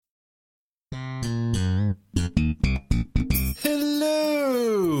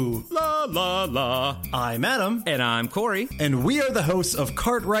la la. I'm Adam. And I'm Corey. And we are the hosts of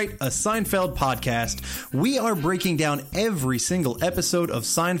Cartwright, a Seinfeld podcast. We are breaking down every single episode of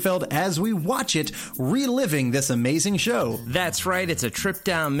Seinfeld as we watch it, reliving this amazing show. That's right, it's a trip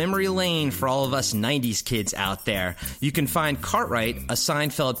down memory lane for all of us 90s kids out there. You can find Cartwright, a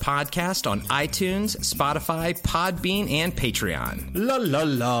Seinfeld podcast on iTunes, Spotify, Podbean, and Patreon. La la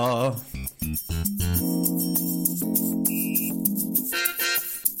la.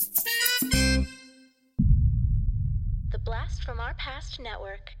 The Blast from Our Past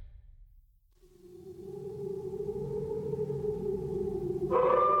Network.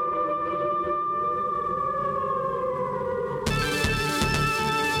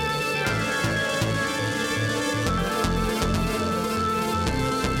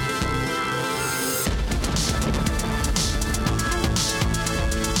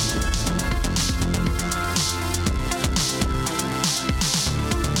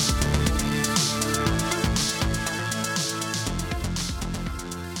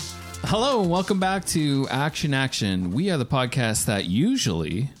 Hello, and welcome back to Action Action. We are the podcast that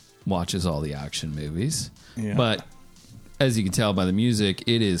usually watches all the action movies. Yeah. But as you can tell by the music,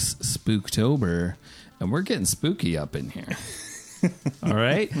 it is Spooktober, and we're getting spooky up in here. All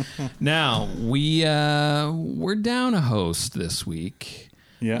right? Now, we're down a host this week.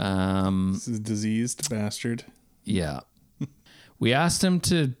 Yeah. This is a diseased bastard. Yeah. We asked him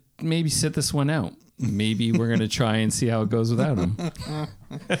to maybe sit this one out. Maybe we're going to try and see how it goes without him.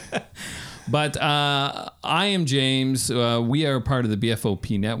 But I am James. We are part of the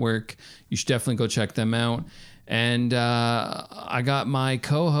BFOP network. You should definitely go check them out. And I got my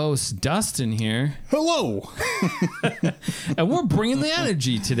co-host Dustin here. Hello. And we're bringing the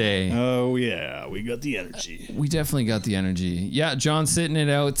energy today. Oh, yeah. We got the energy. We definitely got the energy. Yeah, John's sitting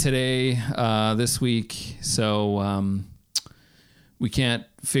it out today, this week. So we can't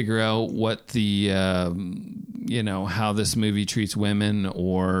figure out what the, how this movie treats women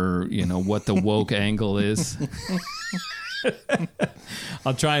or, what the woke angle is.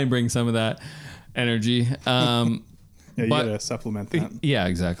 I'll try and bring some of that energy. Yeah, you gotta supplement that. Yeah,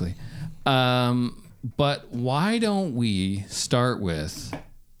 exactly. But why don't we start with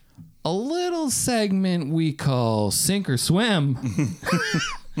a little segment we call Sink or Swim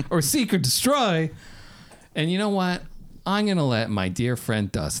or Seek or Destroy. And you know what? I'm going to let my dear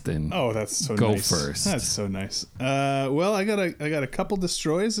friend Dustin that's so go nice. first. That's so nice. Well, I got a couple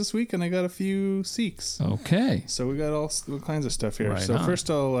destroys this week, and I got a few seeks. Okay. So we got all kinds of stuff here. Right so on.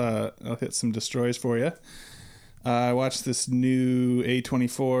 first I'll hit some destroys for you. I watched this new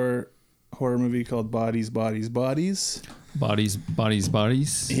A24 horror movie called Bodies, Bodies, Bodies. Bodies, bodies,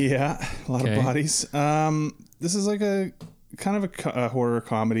 bodies. Yeah, a lot of bodies. This is like a kind of a horror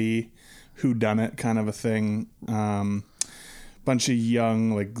comedy, whodunit kind of a thing. Bunch of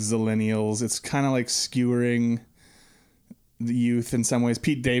young like zillennials. It's kind of like skewering the youth in some ways.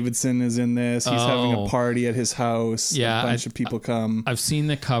 Pete Davidson is in this. He's having a party at his house. Yeah, a bunch of people come. I've seen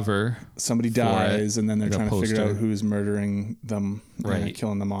the cover. Somebody dies, and then they're trying to figure out who's murdering them, right?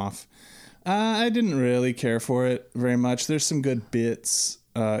 Killing them off. I didn't really care for it very much. There's some good bits.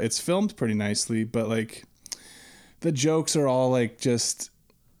 It's filmed pretty nicely, but like the jokes are all like just,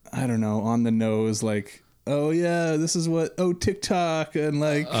 I don't know, on the nose, like, oh yeah, this is what, TikTok, and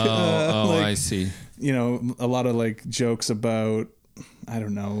like, like, I see. A lot of like jokes about, I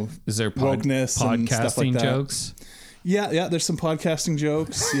don't know, is there wokeness and stuff like podcasting that. jokes? Yeah, there's some podcasting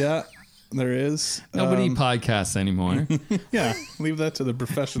jokes. Yeah, there is. Nobody podcasts anymore. Yeah, leave that to the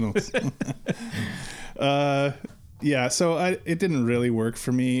professionals. Yeah, so it didn't really work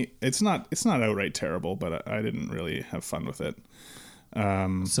for me. It's not outright terrible, but I didn't really have fun with it.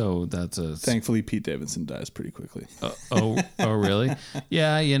 So that's thankfully Pete Davidson dies pretty quickly. Oh, really?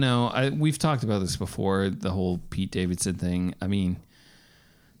 Yeah, we've talked about this before, the whole Pete Davidson thing. I mean,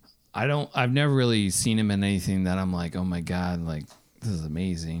 I've never really seen him in anything that I'm like, oh my God, like this is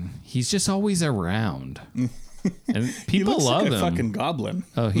amazing. He's just always around. And people love him. He looks like a fucking goblin.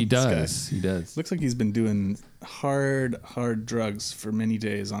 Oh, he does. He does. Looks like he's been doing hard drugs for many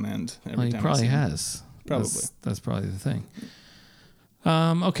days on end. He probably has. Probably. That's probably the thing.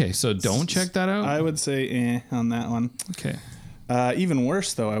 Okay, so don't check that out. I would say on that one. Okay. Even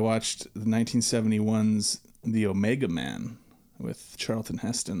worse though, I watched the 1971's The Omega Man with Charlton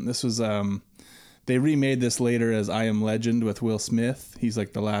Heston. This was they remade this later as I Am Legend with Will Smith. He's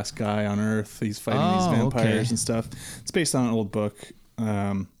like the last guy on Earth. He's fighting these vampires and stuff. It's based on an old book.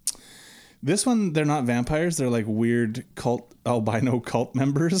 This one, they're not vampires. They're like weird albino cult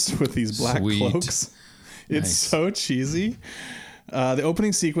members with these black cloaks. It's so cheesy. The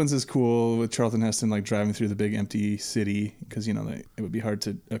opening sequence is cool with Charlton Heston like driving through the big empty city because it would be hard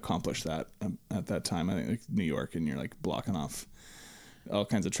to accomplish that at that time. I think like New York, and you're like blocking off all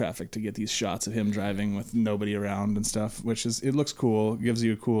kinds of traffic to get these shots of him driving with nobody around and stuff, it looks cool. It gives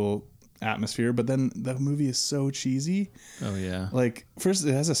you a cool atmosphere, but then the movie is so cheesy. Oh yeah. Like first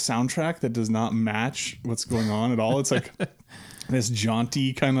it has a soundtrack that does not match what's going on at all. It's like this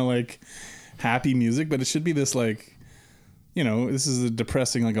jaunty kind of like happy music, but it should be this like, this is a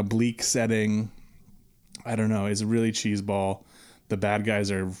depressing, like a bleak setting. I don't know. It's a really cheeseball. The bad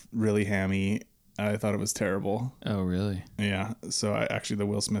guys are really hammy. I thought it was terrible. Oh, really? Yeah. So actually, the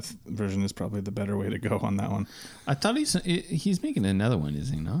Will Smith version is probably the better way to go on that one. I thought he's making another one,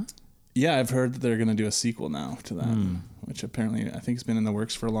 is he not? Yeah, I've heard that they're going to do a sequel now to that, which apparently I think has been in the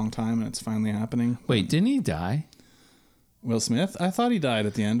works for a long time, and it's finally happening. Wait, didn't he die? Will Smith? I thought he died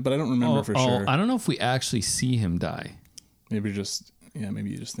at the end, but I don't remember for sure. I don't know if we actually see him die. Maybe you just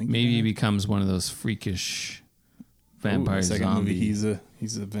think. Maybe he becomes one of those freakish vampire second zombie. Movie,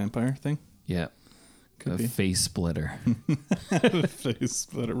 he's a vampire thing. Yeah. Could a be. Face splitter. Face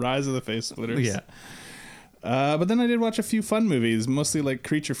splitter. Rise of the Face Splitters. Yeah. But then I did watch a few fun movies, mostly like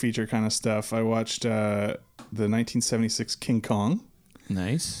creature feature kind of stuff. I watched the 1976 King Kong.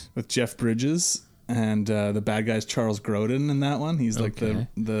 Nice. With Jeff Bridges and the bad guy's Charles Grodin in that one. He's like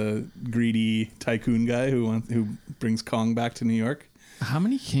the greedy tycoon guy who brings Kong back to New York. How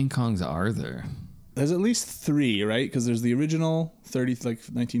many King Kongs are there? There's at least 3, right? Because there's the original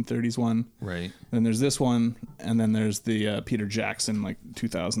 1930s one. Right. Then there's this one, and then there's the Peter Jackson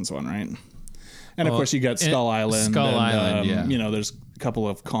 2000s one, right? And of course you got Skull Island. Yeah. There's a couple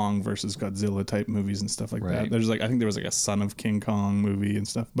of Kong versus Godzilla type movies and stuff like that. There's I think there was a Son of King Kong movie and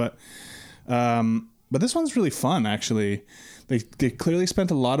stuff. But this one's really fun actually. They clearly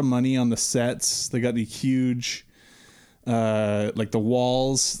spent a lot of money on the sets. They got the huge the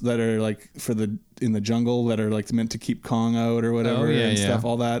walls that are in the jungle that are meant to keep Kong out or whatever stuff,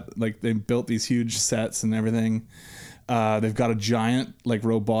 all that. They built these huge sets and everything. They've got a giant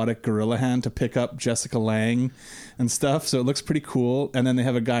robotic gorilla hand to pick up Jessica Lange and stuff. So it looks pretty cool. And then they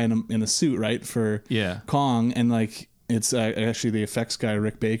have a guy in a suit, right, for Kong. And it's actually the effects guy,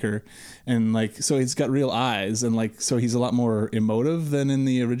 Rick Baker. And so he's got real eyes. And so he's a lot more emotive than in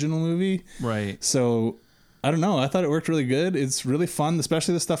the original movie. Right. So I don't know. I thought it worked really good. It's really fun,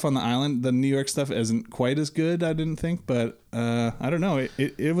 especially the stuff on the island. The New York stuff isn't quite as good, I didn't think. But I don't know.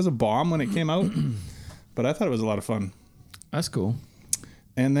 It was a bomb when it came out. But I thought it was a lot of fun. That's cool.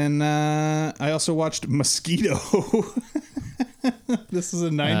 And then I also watched Mosquito. This is a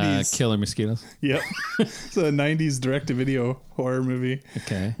 90s. Killer Mosquitoes? Yep. It's a 90s direct-to-video horror movie.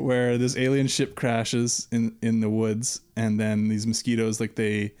 Okay. Where this alien ship crashes in the woods, and then these mosquitoes,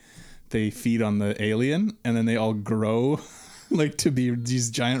 they feed on the alien, and then they all grow to be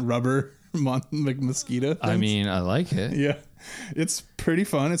these giant rubber mosquito things. I mean, I like it. Yeah. It's pretty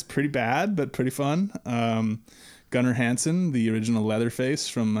fun. It's pretty bad, but pretty fun. Gunnar Hansen, the original Leatherface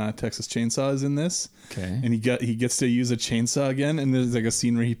from Texas Chainsaw, is in this. Okay. And he gets to use a chainsaw again, and there's a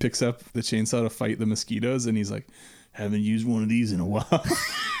scene where he picks up the chainsaw to fight the mosquitoes, and he's like, haven't used one of these in a while.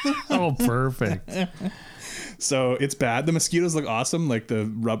 Oh, perfect. So it's bad. The mosquitoes look awesome,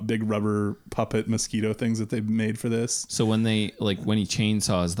 the big rubber puppet mosquito things that they've made for this. So when they when he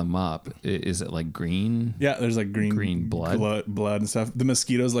chainsaws them up, is it green? Yeah, there's green blood and stuff. The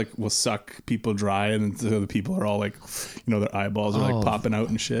mosquitoes will suck people dry, and so the people are all their eyeballs are popping out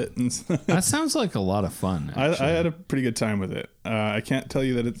and shit. And that sounds like a lot of fun. I had a pretty good time with it. I can't tell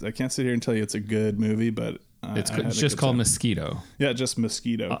you that I can't sit here and tell you it's a good movie, but it's just called Mosquito. Yeah, just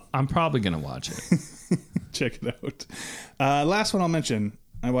Mosquito. I'm probably gonna watch it. Check it out. Last one I'll mention.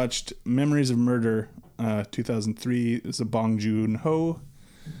 I watched Memories of Murder, 2003. It's a Bong Joon-ho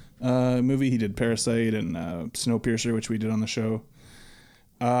movie. He did Parasite and Snowpiercer, which we did on the show.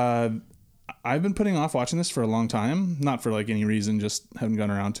 I've been putting off watching this for a long time. Not for any reason, just haven't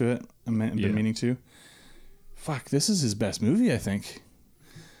gotten around to it. I've been meaning to. Fuck, this is his best movie, I think.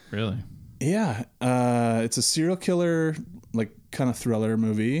 Really? Yeah. It's a serial killer, kind of thriller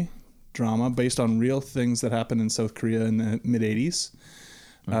movie. Drama based on real things that happened in South Korea in the mid 80s.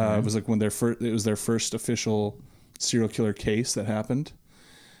 Okay. It was when it was their first official serial killer case that happened.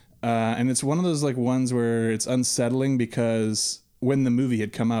 And it's one of those ones where it's unsettling because when the movie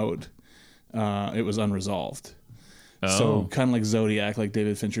had come out, it was unresolved. Oh. So kind of like Zodiac, like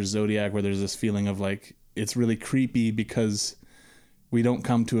David Fincher's Zodiac, where there's this feeling of it's really creepy because we don't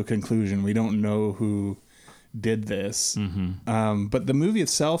come to a conclusion. We don't know who did this. Mm-hmm. But the movie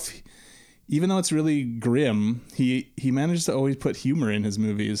itself, even though it's really grim, he manages to always put humor in his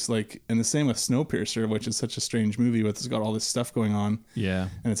movies. Like, and the same with Snowpiercer, which is such a strange movie with it's got all this stuff going on. Yeah.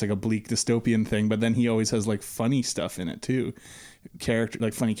 And it's like a bleak dystopian thing, but then he always has like funny stuff in it too.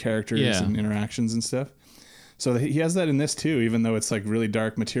 Funny characters and interactions and stuff. So he has that in this too, even though it's like really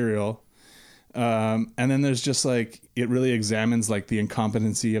dark material. And then there's just like, it really examines like the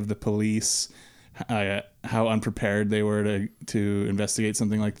incompetency of the police, how unprepared they were to investigate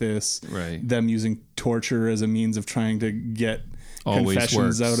something like this. Right. Them using torture as a means of trying to get Always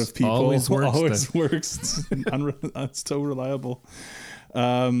confessions works. out of people. Always works. It's it's so reliable.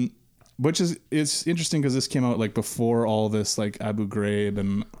 Which is, it's interesting because this came out like before all this like Abu Ghraib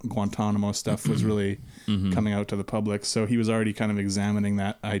and Guantanamo stuff was really coming out to the public. So he was already kind of examining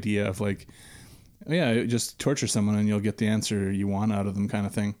that idea of like, yeah, just torture someone and you'll get the answer you want out of them kind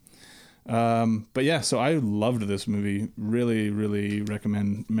of thing. But yeah, so I loved this movie. Really, really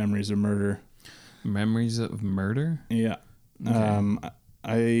recommend Memories of Murder. Memories of Murder? Yeah. Okay.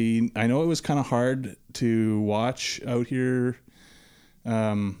 I know it was kind of hard to watch out here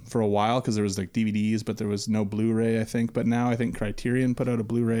for a while because there was like DVDs, but there was no Blu-ray, I think. But now I think Criterion put out a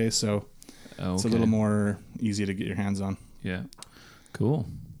Blu-ray, so it's a little more easy to get your hands on. Yeah. Cool.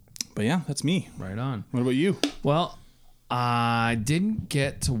 But yeah, that's me. Right on. What about you? Well, I didn't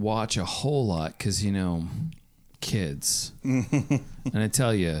get to watch a whole lot because, you know, kids. And I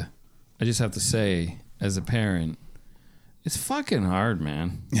tell you, I just have to say, as a parent, it's fucking hard,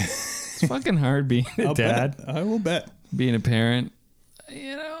 man. It's fucking hard being a dad. I will bet. Being a parent.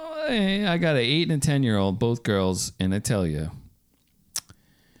 You know, I got an 8 and a 10-year-old, both girls, and I tell you,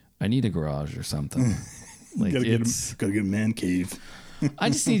 I need a garage or something. Like, gotta get a man cave.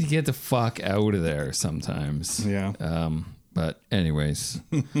 I just need to get the fuck out of there sometimes. Yeah. But anyways,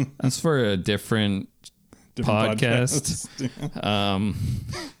 that's for a different podcast.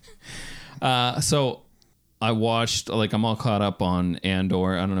 So I watched, like, I'm all caught up on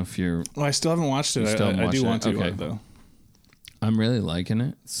Andor. I don't know if you're... Well, I still haven't watched it. I do want to, though. I'm really liking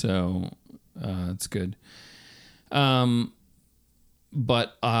it, so it's good. So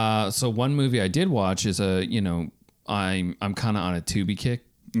one movie I did watch is I'm kind of on a Tubi kick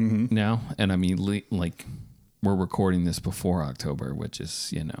now, and I mean, like, we're recording this before October, which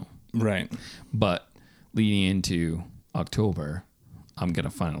is, right. But leading into October, I'm gonna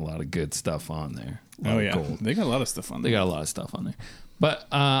find a lot of good stuff on there. Oh yeah, gold. They got a lot of stuff on there. They got a lot of stuff on there. But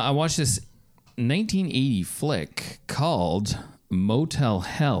I watched this 1980 flick called Motel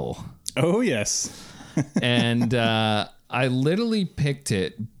Hell. Oh yes. And I literally picked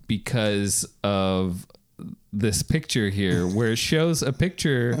it because of this picture here, where it shows a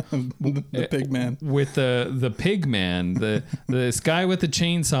picture the pig man with the pig man, this guy with the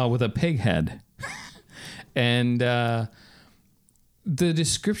chainsaw with a pig head, and the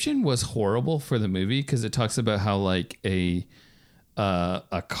description was horrible for the movie because it talks about how like a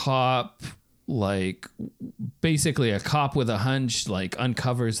cop, like basically a cop with a hunch, like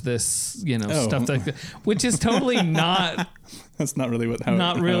uncovers this, stuff like that, which is totally not. That's not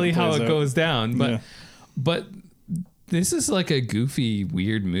really how it goes down, but. Yeah. But this is like a goofy,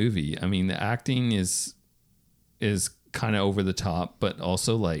 weird movie. I mean, the acting is kind of over the top, but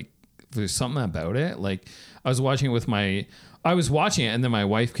also like there's something about it. Like I was watching it and then my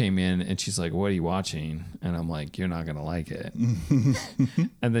wife came in and she's like, "What are you watching?" And I'm like, "You're not going to like it."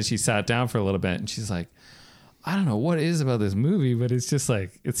 And then she sat down for a little bit and she's like, "I don't know what it is about this movie, but it's just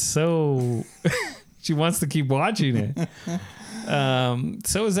like, it's so," she wants to keep watching it.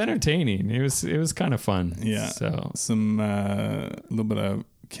 So it was entertaining. It was kind of fun. Yeah. So some little bit of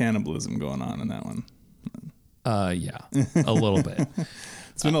cannibalism going on in that one. Yeah, a little bit.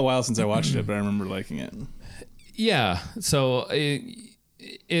 It's been a while since I watched it, but I remember liking it. Yeah. So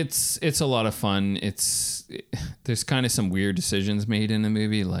it's a lot of fun. There's kind of some weird decisions made in the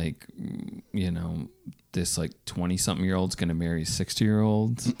movie, like this like 20-something-year-old's going to marry a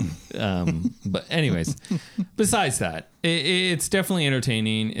 60-year-old. But anyways, besides that, it's definitely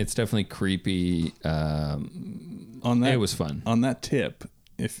entertaining. It's definitely creepy. It was fun. On that tip,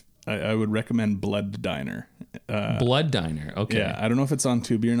 if I would recommend Blood Diner. Blood Diner. Okay. Yeah. I don't know if it's on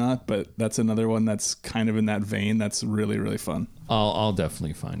Tubi or not, but that's another one that's kind of in that vein. That's really, really fun. I'll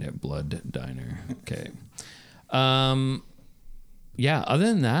definitely find it. Blood Diner. Okay. Yeah, other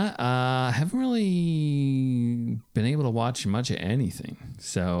than that, I haven't really been able to watch much of anything.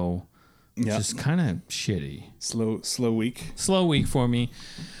 So, just kind of shitty. Slow week. Slow week for me.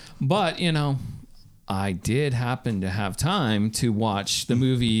 But, I did happen to have time to watch the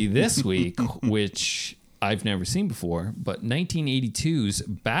movie this week, which I've never seen before, but 1982's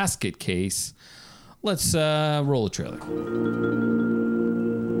Basket Case. Let's roll a trailer.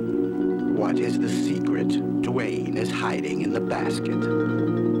 Why What is the secret Dwayne is hiding in the basket?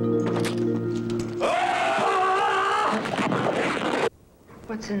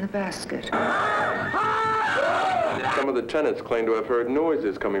 What's in the basket? Some of the tenants claim to have heard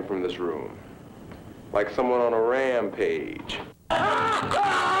noises coming from this room, like someone on a rampage.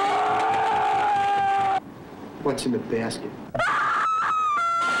 What's in the basket?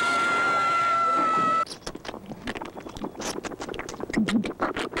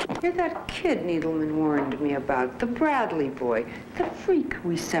 You're that kid Needleman warned me about, the Bradley boy, the freak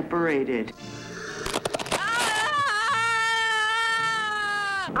we separated.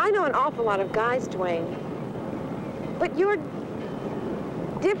 I know an awful lot of guys, Dwayne, but you're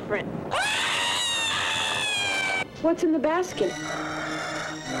different. What's in the basket?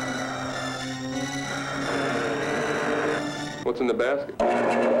 What's in the basket?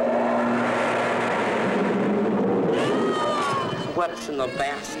 What's in the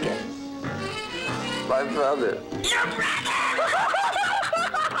basket? My brother.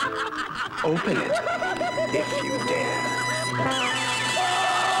 Open it, if you dare.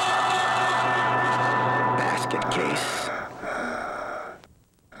 Basket case.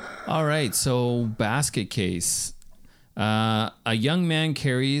 All right, so basket case. A young man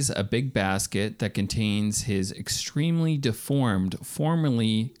carries a big basket that contains his extremely deformed,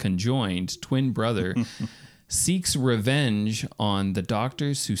 formerly conjoined twin brother, seeks revenge on the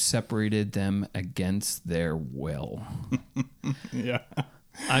doctors who separated them against their will. Yeah.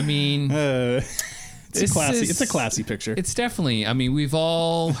 I mean, it's a classy picture. It's definitely, I mean, we've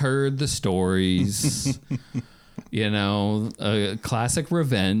all heard the stories, a classic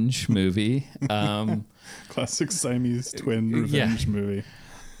revenge movie. Classic Siamese twin revenge movie.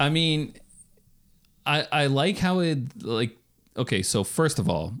 I mean, I like how it, okay, so first of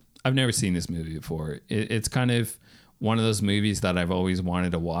all, I've never seen this movie before. It's kind of one of those movies that I've always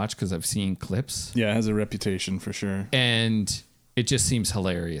wanted to watch because I've seen clips. Yeah, it has a reputation for sure. And it just seems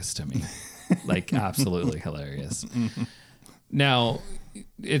hilarious to me. Absolutely hilarious. Now,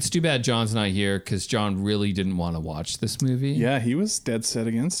 it's too bad John's not here because John really didn't want to watch this movie. Yeah, he was dead set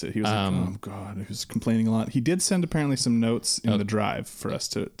against it. He was like, oh, God. He was complaining a lot. He did send apparently some notes in the drive for us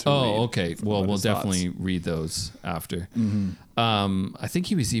to read. Oh, okay. Well, we'll definitely read those after. I think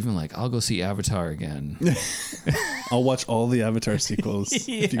he was even like, I'll go see Avatar again. I'll watch all the Avatar sequels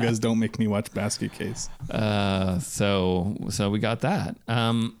if you guys don't make me watch Basket Case. So we got that.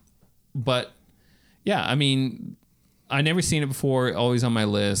 But yeah, I mean, I never seen it before. Always on my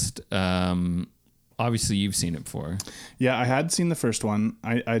list. Obviously, you've seen it before. Yeah, I had seen the first one.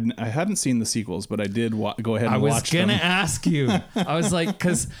 I hadn't seen the sequels, but I did go ahead and watch them. I was gonna ask you. I was like,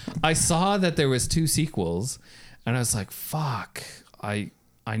 because I saw that there was 2 sequels, and I was like, fuck, I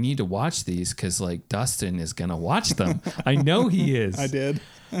need to watch these because Dustin is gonna watch them. I know he is. I did.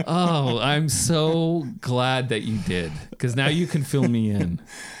 Oh, I'm so glad that you did because now you can fill me in.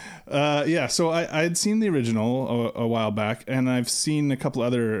 Yeah, so I had seen the original a while back, and I've seen a couple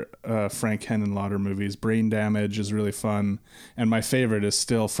other Frank Henenlotter movies. Brain Damage is really fun, and my favorite is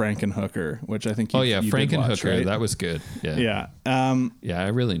still Frankenhooker, which I think you Frankenhooker, right? that was good. Yeah, I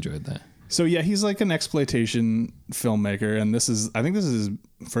really enjoyed that. So yeah, he's like an exploitation filmmaker, and I think this is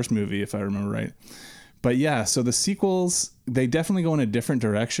his first movie, if I remember right. But yeah, so the sequels, they definitely go in a different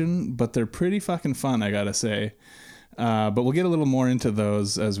direction, but they're pretty fucking fun, I gotta say. But we'll get a little more into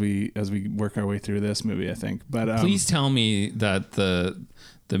those as we work our way through this movie, I think. But please tell me that the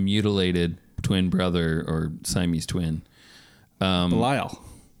mutilated twin brother or Siamese twin, Belial.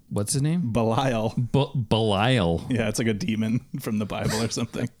 What's his name? Belial. Belial. Yeah, it's like a demon from the Bible or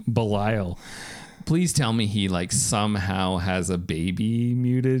something. Belial. Please tell me he somehow has a baby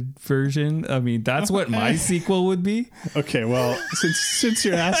muted version. I mean, that's what my sequel would be. Okay, well, since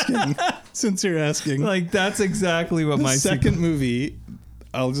you're asking, that's exactly what my second movie.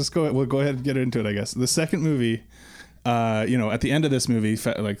 We'll go ahead and get into it, I guess. The second movie, at the end of this movie,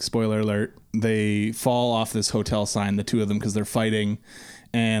 spoiler alert, they fall off this hotel sign, the two of them, because they're fighting.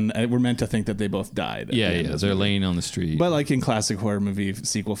 And we're meant to think that they both died. Yeah, they're laying on the street. But in classic horror movie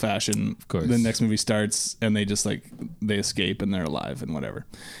sequel fashion, of course, the next movie starts and they just they escape and they're alive and whatever.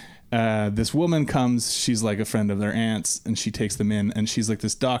 This woman comes, she's a friend of their aunt's, and she takes them in, and she's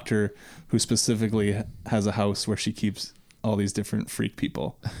this doctor who specifically has a house where she keeps all these different freak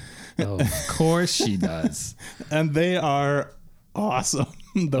people. Oh, of course she does. And they are awesome.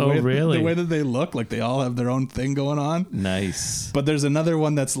 Really? The way that they look, they all have their own thing going on. Nice. But there's another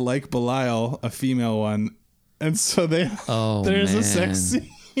one that's like Belial, a female one, and so there's a sex scene.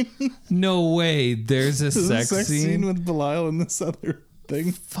 No way. There's a sex scene with Belial and this other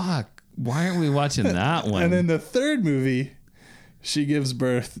thing. Fuck. Why aren't we watching that one? And in the third movie, she gives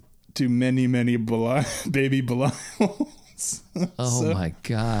birth to many baby Belials. Oh my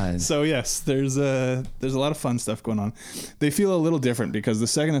God. So yes, there's a lot of fun stuff going on. They feel a little different because the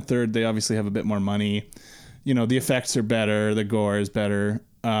second and third, they obviously have a bit more money. You know, the effects are better, the gore is better.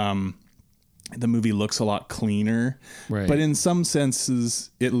 The movie looks a lot cleaner, right? But in some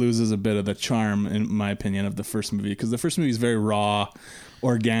senses, it loses a bit of the charm, in my opinion, of the first movie, because the first movie is very raw,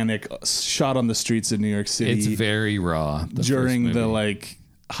 organic, shot on the streets of New York City. It's very raw during the like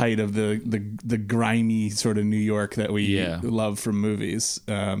height of the grimy sort of New York that we love from movies.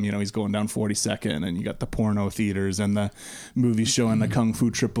 You know, he's going down 42nd, and you got the porno theaters and the movies showing the Kung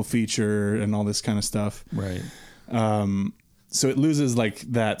Fu triple feature and all this kind of stuff. Right. So it loses like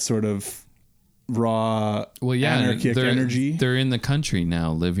that sort of raw anarchic energy. They're in the country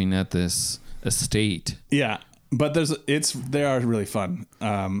now, living at this estate. Yeah. But they are really fun.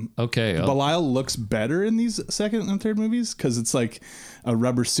 Okay. Belial looks better in these second and third movies because it's like a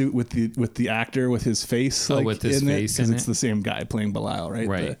rubber suit with the actor with his face with his face in it, because it's the same guy playing Belial, right?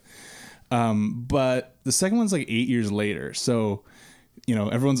 Right. But the second one's like 8 years later, so you know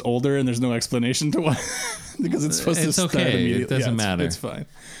everyone's older and there's no explanation to why because it's supposed to start immediately. It doesn't matter. It's fine.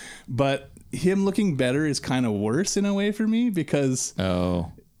 But him looking better is kind of worse in a way for me because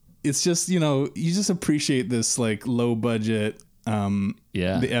it's just, you know, you just appreciate this like low budget, the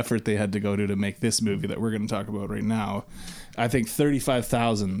effort they had to go to make this movie that we're going to talk about right now. I think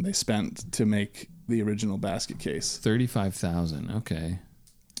 $35,000 they spent to make the original Basket Case. $35,000. Okay.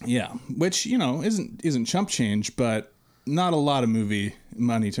 Yeah. Which, you know, isn't chump change, but not a lot of movie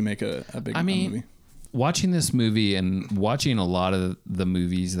money to make a big movie. Watching this movie and watching a lot of the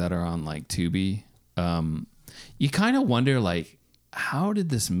movies that are on like Tubi, you kind of wonder like, how did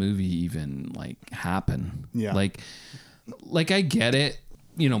this movie even like happen? Yeah. Like I get it.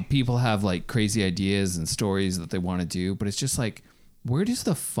 You know, people have like crazy ideas and stories that they want to do, but it's just like, where does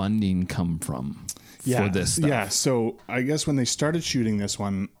the funding come from for this stuff? Yeah. So I guess when they started shooting this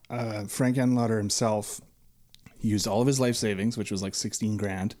one, Frank Enlotter himself used all of his life savings, which was like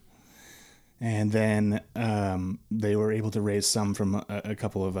 $16,000. And then they were able to raise some from a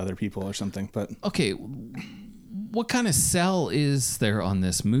couple of other people or something. But okay, what kind of sell is there on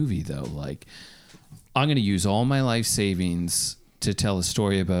this movie though? Like, I'm going to use all my life savings to tell a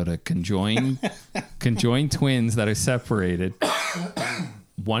story about a conjoined twins that are separated.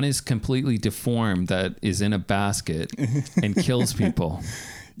 One is completely deformed that is in a basket and kills people.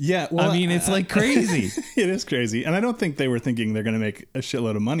 Yeah, well, I mean, it's like crazy. It is crazy. And I don't think they were thinking they're going to make a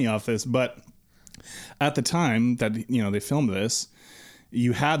shitload of money off this. But at the time that, you know, they filmed this,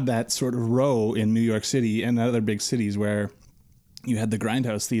 you had that sort of row in New York City and other big cities where you had the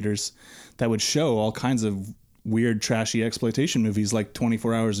grindhouse theaters that would show all kinds of weird, trashy exploitation movies like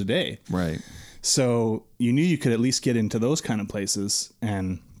 24 hours a day. Right. So you knew you could at least get into those kind of places.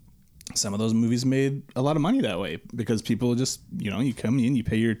 And some of those movies made a lot of money that way because people just, you know, you come in, you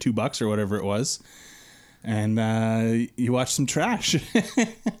pay your $2 or whatever it was, and you watch some trash.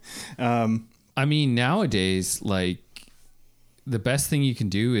 I mean, nowadays, like, the best thing you can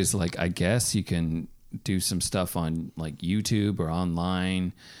do is, like, I guess you can do some stuff on, like, YouTube or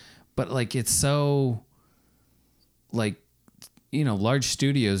online. But, like, it's so, like, you know, large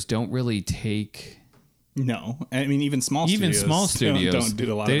studios don't really take... No. I mean, even small studios don't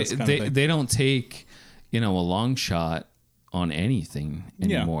do a lot of this kind of thing. They don't take, you know, a long shot on anything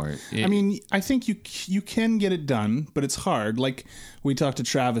anymore. Yeah. I mean, I think you can get it done, but it's hard. Like, we talked to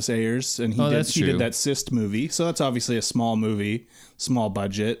Travis Ayers, and he did that Cyst movie. So that's obviously a small movie, small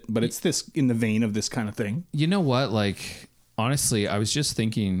budget, but it's this in the vein of this kind of thing. You know what? Like, honestly, I was just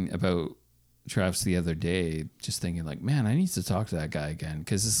thinking about Travis the other day, just thinking like, man, I need to talk to that guy again.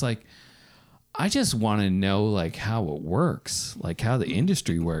 Because it's like, I just want to know like how it works, like how the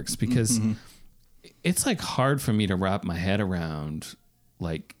industry works, because it's like hard for me to wrap my head around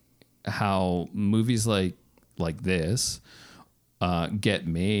like how movies like this get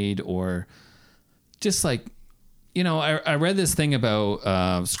made, or just like, you know, I read this thing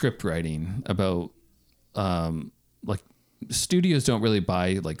about script writing, about like studios don't really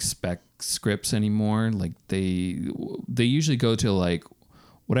buy like spec scripts anymore. Like they usually go to like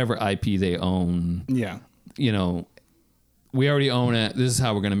whatever IP they own. Yeah. You know, we already own it. This is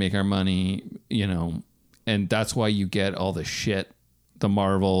how we're going to make our money, you know, and that's why you get all the shit, the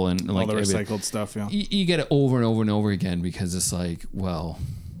Marvel and all like the recycled stuff. Yeah. You get it over and over and over again because it's like, well,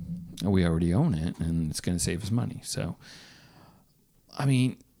 we already own it and it's going to save us money. So, I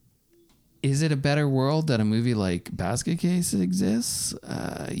mean, is it a better world that a movie like Basket Case exists?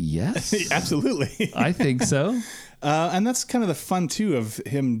 Yes. Absolutely. I think so. And that's kind of the fun, too, of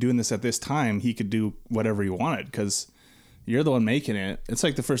him doing this at this time. He could do whatever he wanted because you're the one making it. It's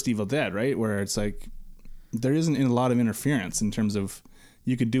like the first Evil Dead, right? Where it's like there isn't a lot of interference in terms of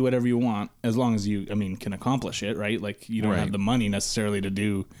you could do whatever you want as long as you, can accomplish it, right? Like you don't have the money necessarily to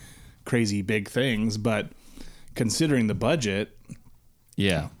do crazy big things, but considering the budget,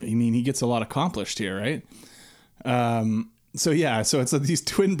 he gets a lot accomplished here, right? So it's like these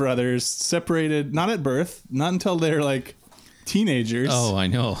twin brothers separated, not at birth, not until they're like teenagers. Oh, I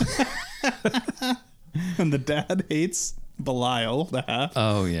know. And the dad hates Belial, the half.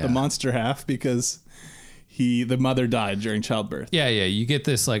 Oh, yeah. The monster half, because the mother died during childbirth. Yeah. You get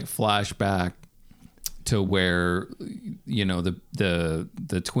this like flashback to where,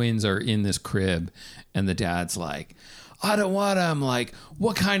 the twins are in this crib and the dad's like, I don't want him. Like,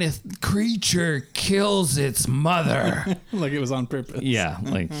 what kind of creature kills its mother? Like it was on purpose. Yeah.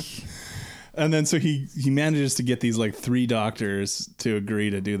 Like, and then so he manages to get these like 3 doctors to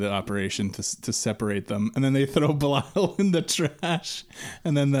agree to do the operation to separate them. And then they throw Belial in the trash.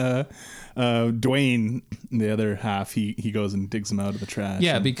 And then Dwayne, the other half, he goes and digs him out of the trash.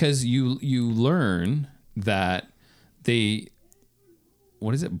 Yeah, because you learn that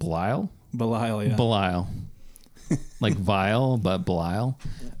what is it? Belial, yeah. Belial. Like vile, but Belial.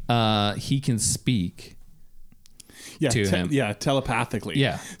 He can speak to him. Yeah, telepathically.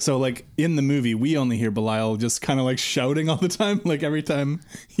 Yeah. So like in the movie, we only hear Belial just kind of like shouting all the time. Like every time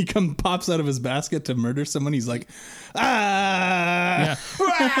he pops out of his basket to murder someone, he's like, ah!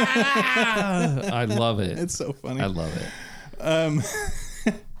 Yeah. I love it. It's so funny. I love it.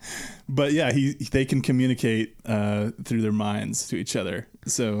 But yeah, they can communicate through their minds to each other.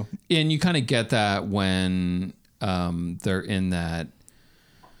 So, and you kind of get that when they're in that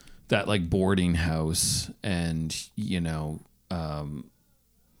like boarding house, and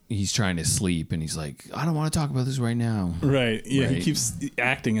he's trying to sleep, and he's like, I don't want to talk about this right now. Right. Yeah. Right? He keeps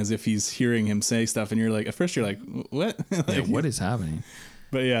acting as if he's hearing him say stuff, and you're like, at first you're like, what? Like, what is happening?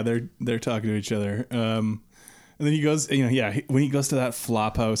 But yeah, they're talking to each other. And then he goes, when he goes to that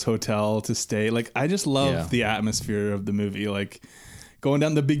Flophouse hotel to stay, like, I just love the atmosphere of the movie. Like, going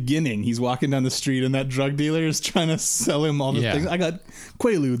down the beginning, he's walking down the street and that drug dealer is trying to sell him all the things. I got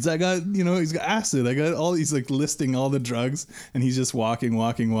Quaaludes. I got, he's got acid. I got all these, like, listing all the drugs, and he's just walking.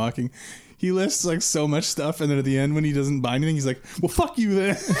 He lists, like, so much stuff, and then at the end, when he doesn't buy anything, he's like, well, fuck you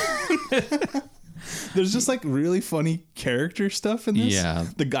then. There's just like really funny character stuff in this. Yeah.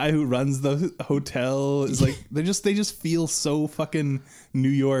 The guy who runs the hotel is like, they just feel so fucking New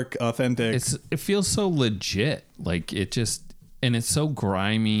York authentic. It feels so legit. Like it just, and it's so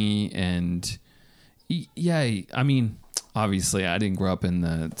grimy, and obviously I didn't grow up in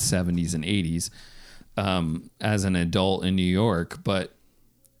the 70s and 80s as an adult in New York, but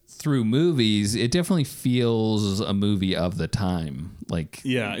through movies, it definitely feels a movie of the time. Like,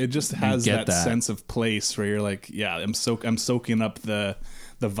 yeah, it just has that sense of place where you're like, I'm soaking up the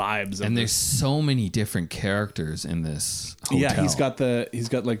vibes. And there's so many different characters in this hotel. Yeah, he's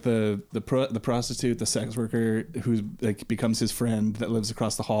got like the prostitute, the sex worker who like becomes his friend that lives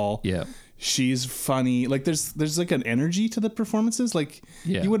across the hall. Yeah. She's funny. Like there's like an energy to the performances. Like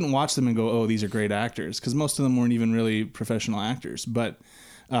you wouldn't watch them and go, oh, these are great actors, because most of them weren't even really professional actors. But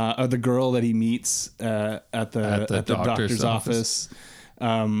the girl that he meets at the doctor's office,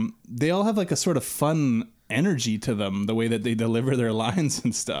 they all have like a sort of fun energy to them, the way that they deliver their lines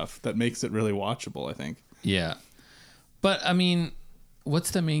and stuff, that makes it really watchable, I think. Yeah. But I mean,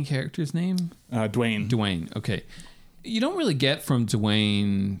 what's the main character's name? Dwayne. Okay. You don't really get from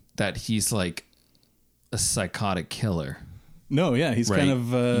Dwayne that he's like a psychotic killer. No, yeah, he's kind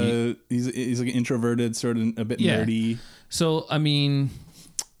of he's like introverted, sort of a bit nerdy. So I mean,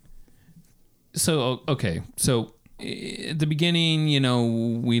 okay, so at the beginning,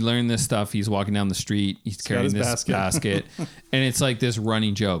 we learn this stuff. He's walking down the street. He's carrying this basket. And it's like this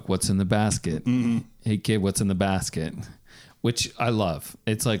running joke. What's in the basket? Mm-hmm. Hey, kid, what's in the basket? Which I love.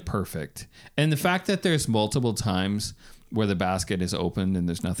 It's like perfect. And the fact that there's multiple times where the basket is opened and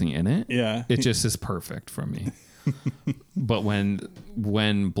there's nothing in it. Yeah. It just is perfect for me. But when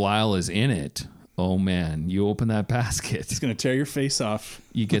Belial is in it, oh man, you open that basket, it's gonna tear your face off.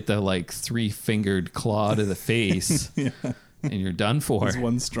 You get the like 3-fingered claw to the face, and you're done for. It's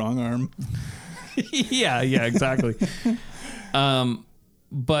one strong arm. yeah, exactly.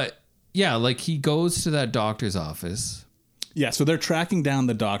 But yeah, like he goes to that doctor's office. Yeah, so they're tracking down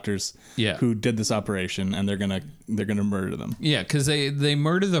the doctors who did this operation, and they're gonna murder them. Yeah, because they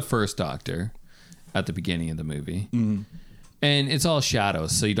murder the first doctor at the beginning of the movie. Mm-hmm. And it's all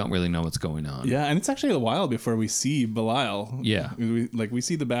shadows, so you don't really know what's going on. Yeah, and it's actually a while before we see Belial. Yeah. We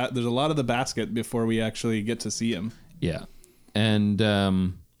see there's a lot of the basket before we actually get to see him. Yeah. And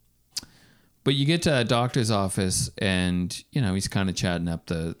But you get to a doctor's office and, he's kind of chatting up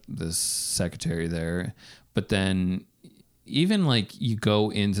the secretary there. But then even like you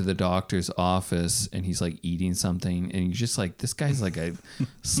go into the doctor's office and he's like eating something and you're just like, this guy's like a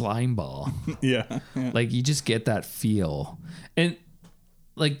slime ball. Yeah. Like you just get that feel. And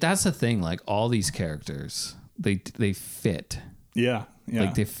like, that's the thing. Like all these characters, they fit. Yeah.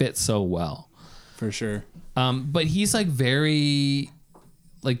 Like they fit so well. For sure. But he's like very...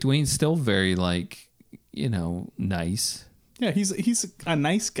 Like Dwayne's still very like, nice. Yeah, he's a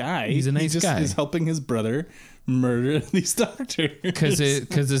nice guy. He's a nice guy. He just is helping his brother murder these doctors. Because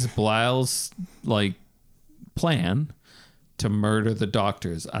it's Blyle's like plan to murder the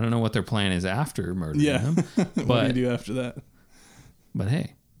doctors. I don't know what their plan is after murdering them. But, what do you do after that? But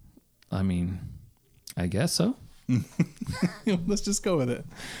hey, I mean, I guess so. Let's just go with it.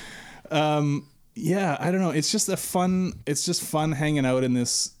 Yeah, I don't know. It's just fun hanging out in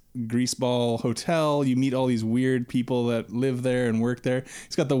this greaseball hotel. You meet all these weird people that live there and work there.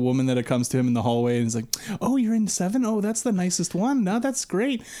 He's got the woman that comes to him in the hallway and he's like, "Oh, you're in 7? Oh, that's the nicest one. No, that's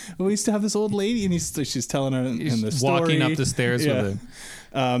great. We used to have this old lady," and she's telling her in the story. Walking up the stairs with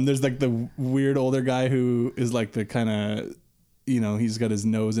him. There's like the weird older guy who is like the kind of, he's got his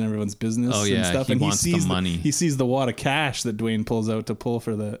nose in everyone's business. Oh, yeah, and stuff. he And wants the money. He sees the wad of cash that Dwayne pulls out to play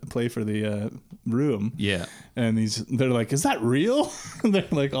for the room. Yeah, and they're like, "Is that real?" And they're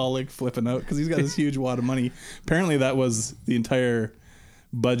like all like flipping out because he's got this huge wad of money. Apparently, that was the entire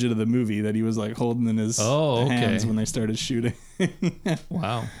budget of the movie that he was like holding in his hands when they started shooting.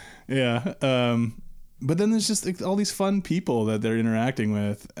 Wow. Yeah. But then there's just like all these fun people that they're interacting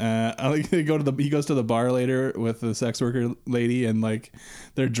with. He goes to the bar later with the sex worker lady, and like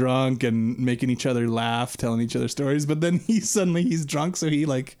they're drunk and making each other laugh, telling each other stories. But then he's drunk, so he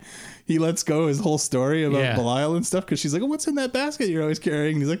lets go his whole story about Belial and stuff because she's like, "Oh, what's in that basket you're always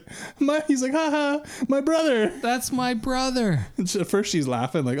carrying?" And he's like, "Haha, my brother. That's my brother." And at first she's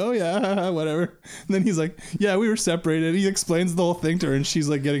laughing like, "Oh yeah, haha, whatever." And then he's like, "Yeah, we were separated." He explains the whole thing to her, and she's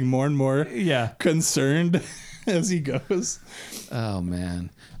like getting more and more concerned as he goes. Oh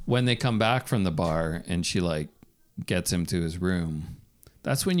man, when they come back from the bar and she like gets him to his room,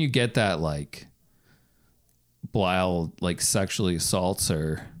 that's when you get that like Belial like sexually assaults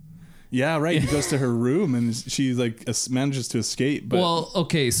her. Yeah, right. He goes to her room and she like manages to escape. But well,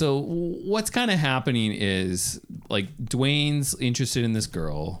 okay. So what's kind of happening is like Dwayne's interested in this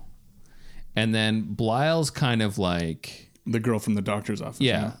girl, and then Belial's kind of like the girl from the doctor's office.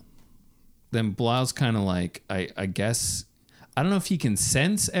 Yeah. Then Belial's kind of like I guess I don't know if he can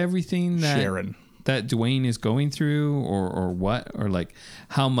sense everything that Dwayne is going through or what, or like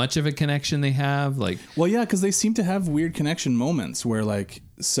how much of a connection they have. Like, well, yeah, because they seem to have weird connection moments where like,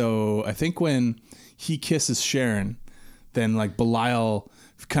 so I think when he kisses Sharon, then like Belial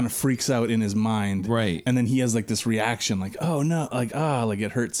kind of freaks out in his mind. Right. And then he has like this reaction like, "Oh no," like, like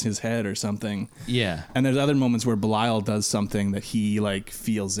it hurts his head or something. Yeah. And there's other moments where Belial does something that he like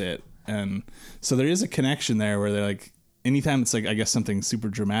feels it. And so there is a connection there where they're like, anytime it's like, I guess something super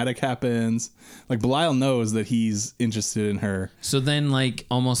dramatic happens, like Belial knows that he's interested in her. So then like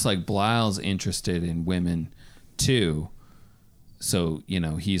almost like Belial's interested in women too. So,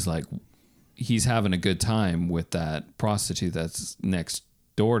 he's like, he's having a good time with that prostitute that's next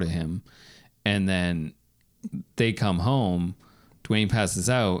door to him. And then they come home, Dwayne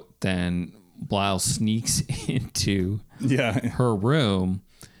passes out, then Belial sneaks into her room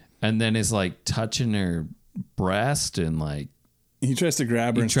and then is like touching her breast and like he tries to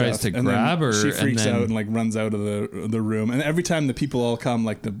grab her. She freaks out and like runs out of the room. And every time the people all come,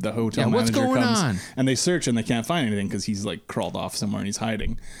 like the hotel manager comes and they search and they can't find anything because he's like crawled off somewhere and he's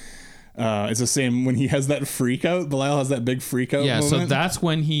hiding. It's the same when he has that freak out. Belial has that big freak out moment. So that's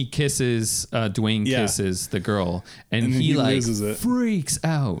when he kisses Dwayne kisses the girl and he like loses it. Freaks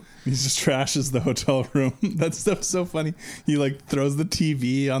out. He just trashes the hotel room. That stuff's so funny. He like throws the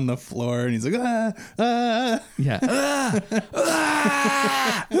TV on the floor and he's like,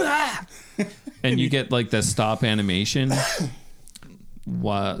 and you get like the stop animation.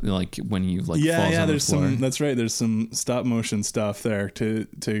 Like when you like falls on there's the floor. That's right, there's some stop motion stuff there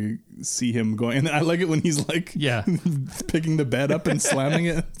to see him going, and I like it when he's like picking the bed up and slamming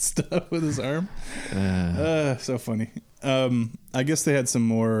it and stuff with his arm. So funny. I guess they had some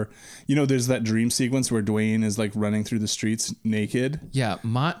more, there's that dream sequence where Dwayne is like running through the streets naked.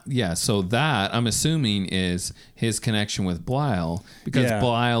 So that I'm assuming is his connection with Belial, because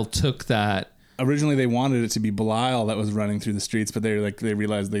Belial took that. Originally, they wanted it to be Belial that was running through the streets, but they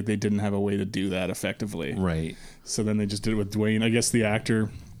realized they didn't have a way to do that effectively. Right. So then they just did it with Dwayne. I guess the actor,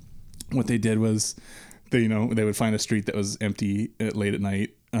 what they did was, they would find a street that was empty late at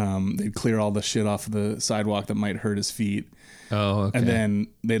night, they'd clear all the shit off the sidewalk that might hurt his feet. Oh, okay. And then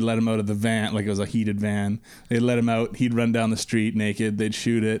they'd let him out of the van, like it was a heated van. They'd let him out. He'd run down the street naked. They'd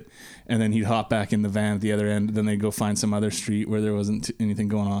shoot it. And then he'd hop back in the van at the other end. Then they'd go find some other street where there wasn't anything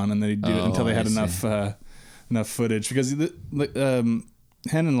going on. And they'd do it until they had enough footage. Because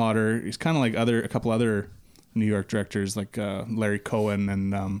Henenlotter is kind of like a couple other New York directors like Larry Cohen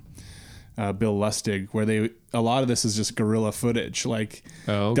and Bill Lustig, where a lot of this is just guerrilla footage. Like,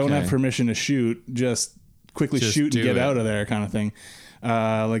 don't have permission to shoot, just quickly shoot and get out of there kind of thing.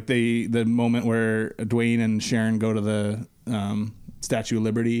 Like the moment where Dwayne and Sharon go to the Statue of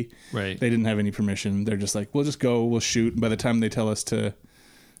Liberty, right? They didn't have any permission. They're just like, we'll just go, we'll shoot. And by the time they tell us to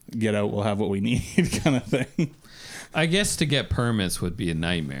get out, we'll have what we need kind of thing. I guess to get permits would be a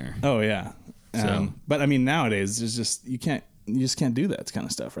nightmare. Oh yeah. But I mean, nowadays there's just, you just can't do that kind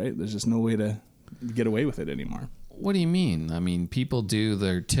of stuff, right? There's just no way to get away with it anymore. What do you mean? I mean, people do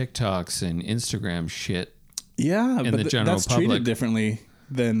their TikToks and Instagram shit. Yeah, in but the general that's public. treated differently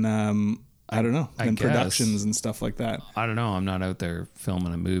than I don't know, than guess. productions and stuff like that. I don't know. I'm not out there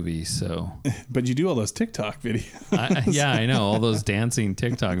filming a movie, so. But you do all those TikTok videos. Yeah, I know all those dancing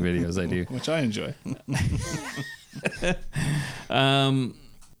TikTok videos I do, which I enjoy.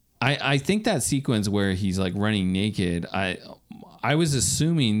 I think that sequence where he's like running naked, I was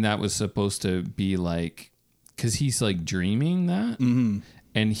assuming that was supposed to be like, because he's like dreaming that,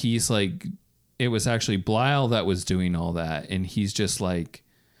 and he's like, it was actually Belial that was doing all that, and he's just like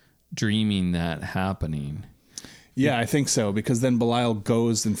dreaming that happening. Yeah, I think so, because then Belial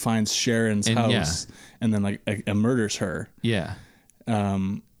goes and finds Sharon's house, and then like murders her. Yeah.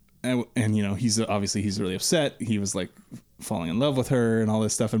 And you know, he's really upset. He was like falling in love with her and all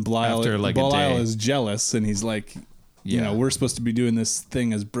this stuff, and Belial is jealous, and he's like, you know, we're supposed to be doing this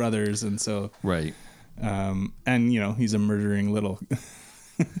thing as brothers, and so right. And you know, he's a murdering little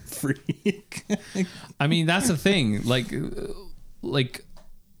freak. I mean, that's the thing. Like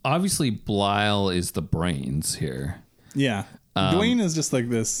obviously Belial is the brains here. Yeah. Dwayne is just like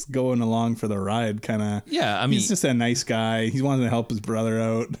this going along for the ride kind of. Yeah, I mean, he's just a nice guy. He wanted to help his brother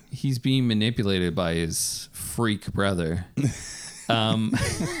out. He's being manipulated by his freak brother.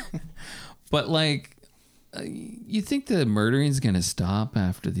 But like, you think the murdering is going to stop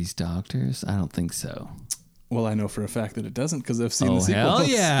after these doctors? I don't think so. Well, I know for a fact that it doesn't, because I've seen the sequels. Hell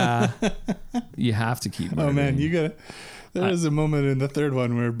yeah. You have to keep murdering. Oh man, there is a moment in the third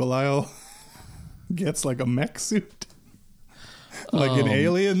one where Belial gets like a mech suit. Like in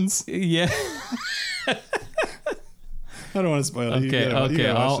Aliens. Yeah. I don't want to spoil it. Okay.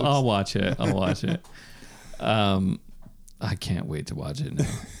 I'll watch it. I'll watch it. I can't wait to watch it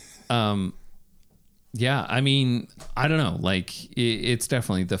now. Yeah, I mean, I don't know. Like, it's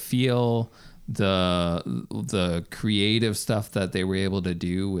definitely the feel, the creative stuff that they were able to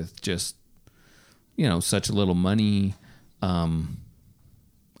do with just, you know, such little money. I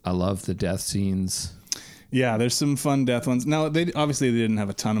love the death scenes. Yeah, there's some fun death ones. Now, they didn't have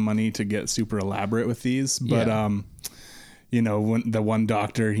a ton of money to get super elaborate with these, but you know, when the one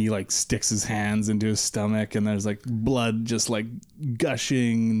doctor, he like sticks his hands into his stomach, and there's like blood just like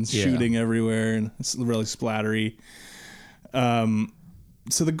gushing and shooting everywhere, and it's really splattery.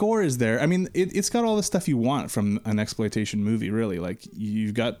 So the gore is there. I mean, it's got all the stuff you want from an exploitation movie, really. Like,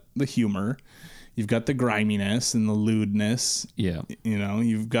 you've got the humor. You've got the griminess and the lewdness. Yeah. You know,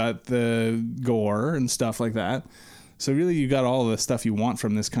 you've got the gore and stuff like that. So really, you got all the stuff you want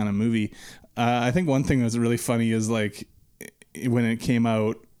from this kind of movie. I think one thing that's really funny is like when it came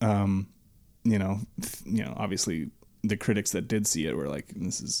out, you know, obviously the critics that did see it were like,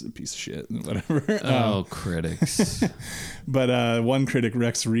 this is a piece of shit and whatever. Critics. But one critic,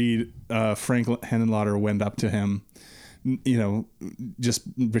 Rex Reed, Frank Henenlotter went up to him, you know, just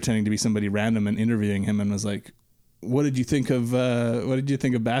pretending to be somebody random and interviewing him, and was like, what did you think of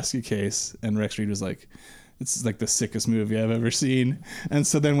Basket Case? And Rex Reed was like, it's like the sickest movie I've ever seen. And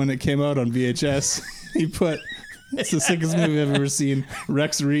so then when it came out on VHS, he put, it's the sickest movie I've ever seen,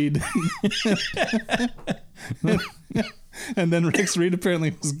 Rex Reed. And then Rex Reed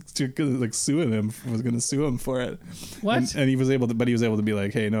apparently was like was going to sue him for it. What? And he was able to be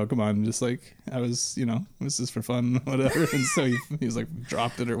like, hey, no, come on, just like, I was, you know, this is for fun, whatever. And so he was like,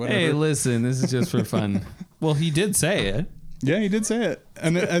 dropped it or whatever. Hey, listen, this is just for fun. Well, he did say it. Yeah, he did say it.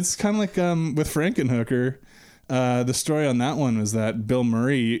 And it's kind of like with Frankenhooker. The story on that one was that Bill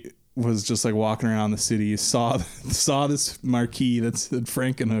Murray was just like walking around the city, saw this marquee that said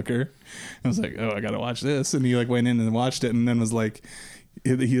Frankenhooker. I was like, oh, I gotta watch this. And he like went in and watched it, and then was like,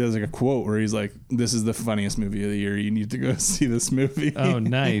 he does like a quote where he's like, this is the funniest movie of the year, you need to go see this movie. Oh,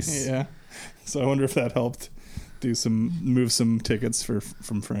 nice. Yeah. So I wonder if that helped move some tickets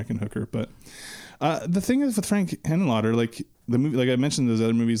from Frankenhooker. But the thing is with Frank Henenlotter, like the movie, like I mentioned, there's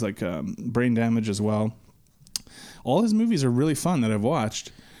other movies like Brain Damage as well. All his movies are really fun that I've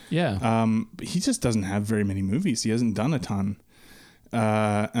watched. Yeah. But he just doesn't have very many movies. He hasn't done a ton.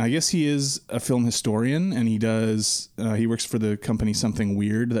 And I guess he is a film historian, and he works for the company Something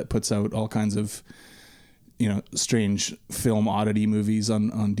Weird that puts out all kinds of, strange film oddity movies on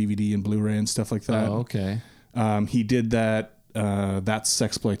DVD and Blu-ray and stuff like that. Oh, okay. He did that's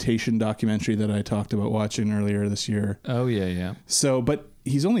Sexploitation documentary that I talked about watching earlier this year. Oh, yeah. So, but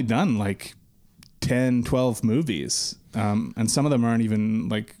he's only done like 10, 12 movies. And some of them aren't even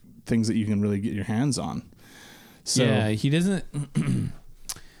like things that you can really get your hands on. So, yeah, he doesn't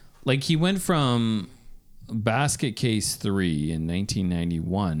like he went from Basket Case 3 in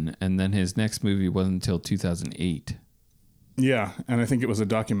 1991, and then his next movie wasn't until 2008. Yeah, and I think it was a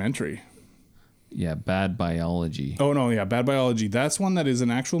documentary. Yeah, Bad Biology. Oh, no, yeah, Bad Biology. That's one that is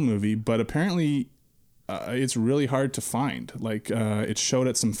an actual movie, but apparently it's really hard to find. Like, it showed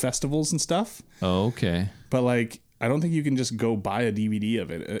at some festivals and stuff. Oh, okay. But, like, I don't think you can just go buy a DVD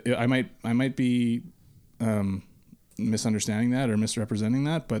of it. I might be misunderstanding that or misrepresenting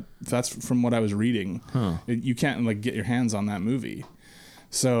that, but that's from what I was reading. You can't like get your hands on that movie.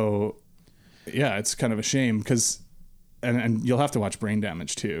 So yeah, it's kind of a shame because and you'll have to watch Brain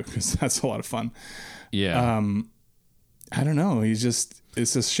Damage too, because that's a lot of fun. Yeah. I don't know,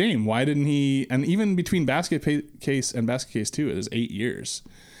 it's a shame. Why didn't he? And even between Basket Case and Basket Case 2, there's 8 years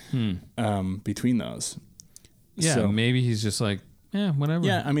between those. Yeah, so, maybe he's just like, yeah, whatever.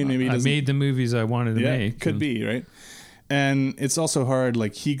 Yeah, I mean, maybe I made the movies I wanted to make. Could be, right? And it's also hard.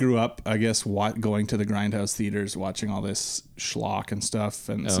 Like, he grew up, I guess, going to the Grindhouse theaters, watching all this schlock and stuff,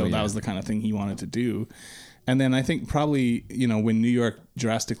 and that was the kind of thing he wanted to do. And then I think probably, when New York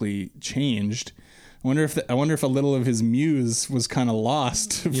drastically changed, I wonder if a little of his muse was kind of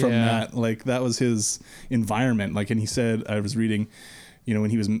lost from that. Like, that was his environment. Like, and he said, I was reading, when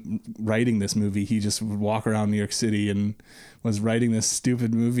he was writing this movie, he just would walk around New York City and was writing this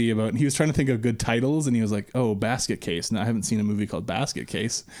stupid movie about, and he was trying to think of good titles, and he was like, oh, Basket Case. Now, I haven't seen a movie called Basket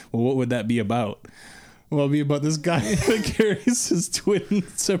Case. Well, what would that be about? Well, it'd be about this guy that carries his twin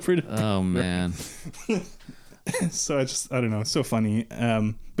separate. Oh, man. So I don't know. It's so funny.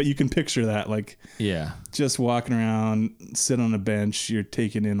 But you can picture that, like, yeah, just walking around, sit on a bench, you're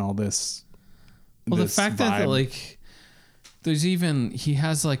taking in all this. Well, this the fact vibe. that like, he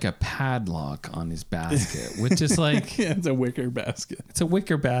has like a padlock on his basket, which is like, yeah, it's a wicker basket. It's a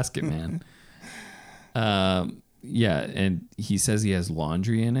wicker basket, man. Yeah, and he says he has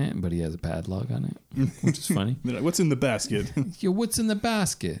laundry in it, but he has a padlock on it, which is funny. What's in the basket? Yo, what's in the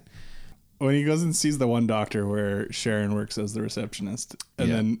basket? When he goes and sees the one doctor where Sharon works as the receptionist,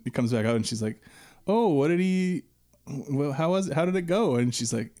 and then he comes back out and she's like, "Oh, how did it go?" And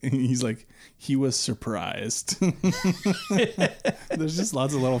he's like, he was surprised. There's just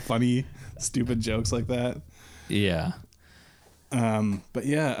lots of little funny, stupid jokes like that. Yeah. But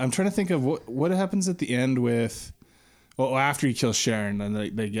yeah, I'm trying to think of what happens at the end with, well, after he kills Sharon, and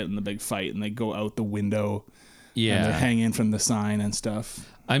they get in the big fight and they go out the window. Yeah. And they're hanging from the sign and stuff.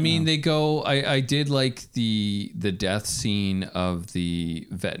 I mean, they go. I did like the death scene of the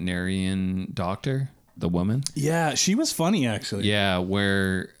veterinarian doctor, the woman. Yeah, she was funny actually. Yeah,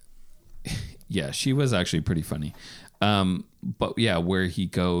 she was actually pretty funny. But yeah, where he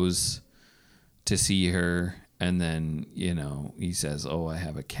goes to see her, and then he says, "Oh, I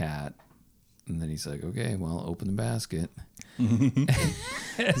have a cat," and then he's like, "Okay, well, open the basket."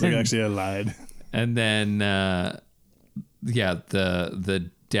 He's like, actually, I lied. And then, the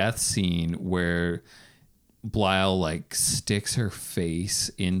death scene where Blyle like sticks her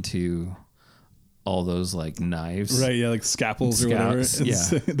face into all those like knives, right? Yeah, like scalpels or whatever.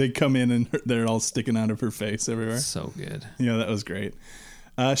 Yeah, they come in and they're all sticking out of her face everywhere. So good. Yeah, that was great.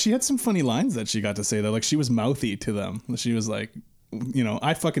 She had some funny lines that she got to say though. Like, she was mouthy to them. She was like,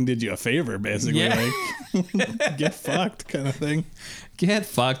 I fucking did you a favor, basically. Yeah. Like, get fucked kind of thing. Get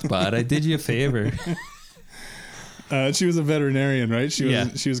fucked, bud. I did you a favor. She was a veterinarian, right? She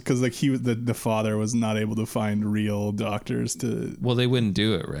was because like the father was not able to find real doctors to. Well, they wouldn't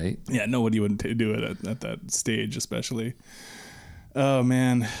do it, right? Yeah, nobody would do it at that stage, especially. Oh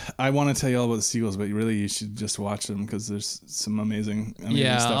man, I want to tell you all about the sequels, but really you should just watch them because there's some amazing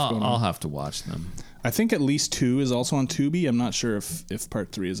stuff going on. I'll have to watch them. I think at least 2 is also on Tubi. I'm not sure if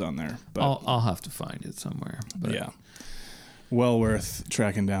part 3 is on there, but I'll have to find it somewhere. But yeah, well worth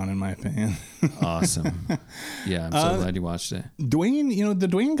tracking down in my opinion. Awesome. Yeah, I'm so glad you watched it. Dwayne, the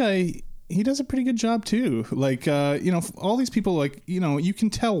Dwayne guy, he does a pretty good job too. Like, all these people, like, you can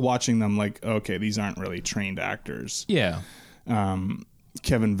tell watching them, like, okay, these aren't really trained actors. Yeah.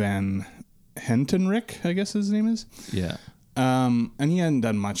 Kevin Van Hentenryck, I guess his name is. Yeah. And he hadn't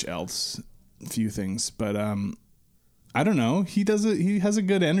done much else, a few things, but I don't know. He has a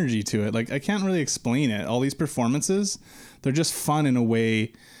good energy to it. Like, I can't really explain it. All these performances, they're just fun in a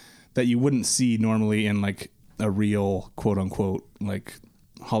way that you wouldn't see normally in like a real quote unquote like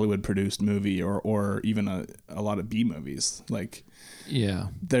Hollywood produced movie or even a lot of B movies. Like, yeah,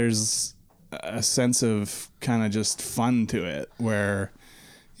 there's a sense of kind of just fun to it where,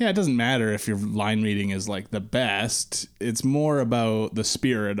 yeah, it doesn't matter if your line reading is like the best. It's more about the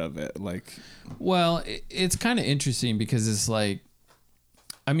spirit of it. Like, well, it's kind of interesting because it's like,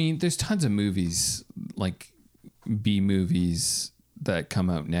 I mean, there's tons of movies, like B movies that come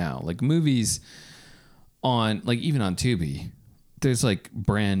out now, like movies on, like, even on Tubi, there's like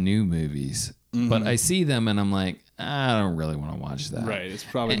brand new movies, but I see them and I'm like, I don't really want to watch that. Right. It's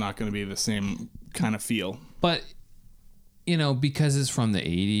probably not going to be the same kind of feel. But, because it's from the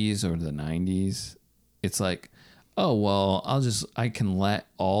 80s or the 90s, it's like, oh, well, I can let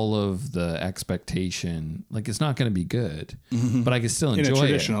all of the expectation, like, it's not going to be good, but I can still enjoy it. In a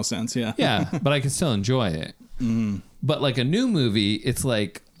traditional sense, yeah. Yeah, but I can still enjoy it. But like a new movie, it's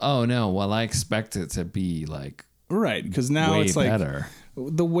like, oh no, well, I expect it to be like, right, because now it's like better.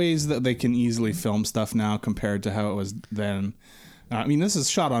 The ways that they can easily film stuff now compared to how it was then. I mean, this is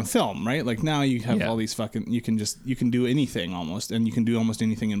shot on film, right? Like, now you have all these you can do anything almost, and you can do almost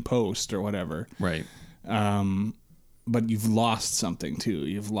anything in post or whatever. Right. But you've lost something too.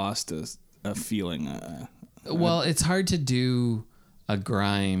 You've lost a feeling. Well, it's hard to do a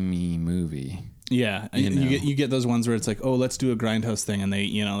grimy movie. Yeah. You get those ones where it's like, oh, let's do a Grindhouse thing, and they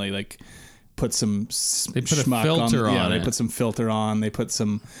like put some they put a filter on. Yeah, they put some filter on. They put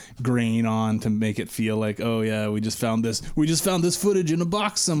some grain on to make it feel like, oh yeah, we just found this footage in a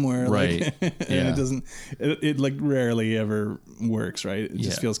box somewhere, right? Like, and it doesn't. It like rarely ever works, right? It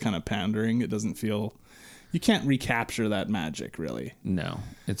just feels kind of pandering. It doesn't feel. You can't recapture that magic, really. No,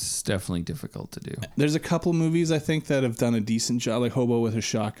 it's definitely difficult to do. There's a couple movies I think that have done a decent job, like Hobo with a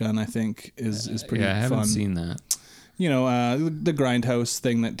Shotgun. I think is pretty fun. Yeah, I haven't seen that. The Grindhouse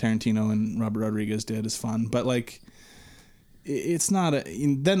thing that Tarantino and Robert Rodriguez did is fun, but like, it's not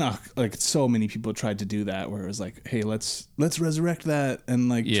like so many people tried to do that where it was like, hey, let's resurrect that and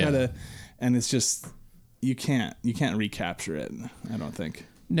like try to, and it's just you can't recapture it. I don't think.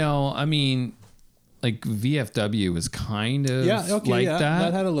 No, I mean, like VFW was kind of that.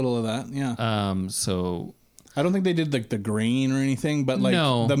 That had a little of that, yeah. So I don't think they did like the grain or anything, but like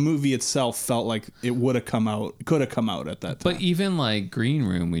the movie itself felt like it could have come out at that time. But even like Green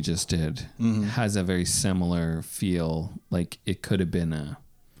Room we just did has a very similar feel. Like it could have been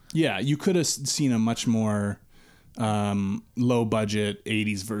you could have seen a much more low budget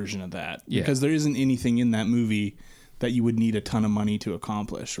 80s version of that because there isn't anything in that movie that you would need a ton of money to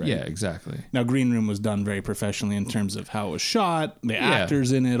accomplish, right? Yeah, exactly. Now, Green Room was done very professionally in terms of how it was shot, the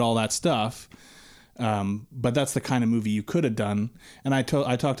actors in it, all that stuff. But that's the kind of movie you could have done. And I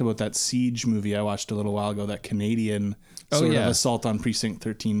talked about that Siege movie I watched a little while ago, that Canadian sort of assault on Precinct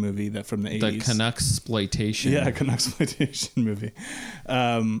 13 movie that from the 80s. The Canucksploitation. Yeah, Canucksploitation movie.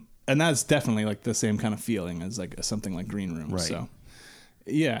 And that's definitely like the same kind of feeling as like something like Green Room. Right. So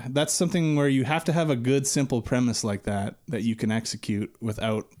yeah, that's something where you have to have a good, simple premise like that you can execute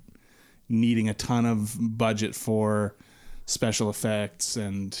without needing a ton of budget for special effects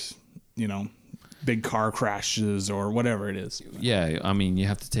and, big car crashes or whatever it is. Yeah, I mean, you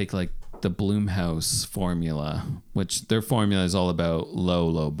have to take like the Blumhouse formula, which their formula is all about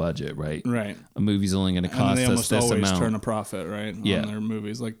low budget, right? Right. A movie's only going to cost us this amount. They almost always turn a profit, right? Yeah. On their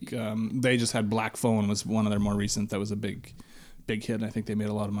movies. Like they just had Black Phone was one of their more recent. That was a big hit. I think they made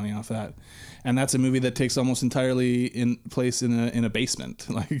a lot of money off that. And that's a movie that takes almost entirely in place in a basement.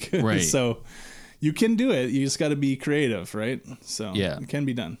 Like, right. So you can do it. You just got to be creative, right? So it can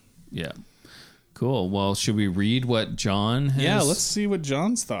be done. Yeah. Cool. Well, should we read what John has? Yeah, let's see what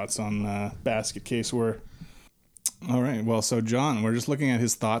John's thoughts on Basket Case were. All right. Well, so John, we're just looking at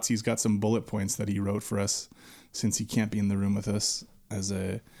his thoughts. He's got some bullet points that he wrote for us since he can't be in the room with us as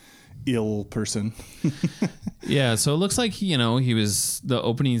a ill person. Yeah, so it looks like he was, the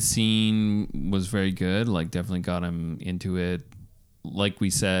opening scene was very good, like definitely got him into it. Like we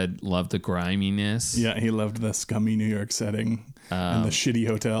said, loved the griminess. Yeah, he loved the scummy New York setting and the shitty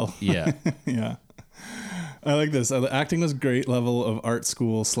hotel. Yeah. Yeah. I like this. The acting was great level of art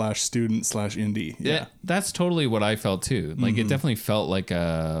school / student / indie. Yeah. That's totally what I felt too. Like it definitely felt like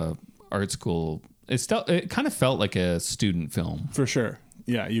a art school. It kind of felt like a student film. For sure.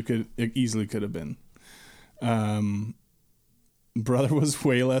 Yeah, it easily could have been. Brother was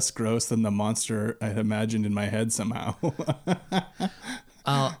way less gross than the monster I had imagined in my head somehow.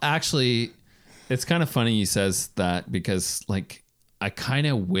 Actually, it's kind of funny he says that because, like, I kind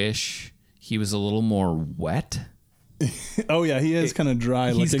of wish he was a little more wet. Oh yeah, he is kind of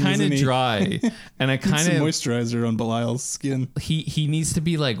dry. He's kind of dry, and I kind of moisturizer on Belial's skin. He needs to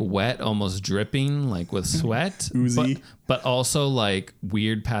be like wet, almost dripping, like with sweat, oozy, but also like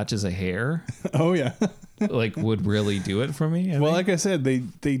weird patches of hair. Oh yeah, like would really do it for me. I think. Like I said,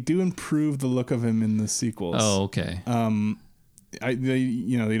 they do improve the look of him in the sequels. Oh okay.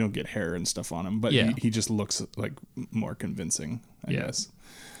 They don't get hair and stuff on him, but he just looks like more convincing, I guess.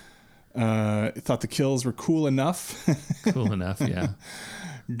 Thought the kills were cool enough. Cool enough, yeah.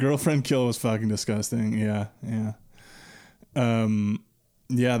 Girlfriend kill was fucking disgusting. Yeah.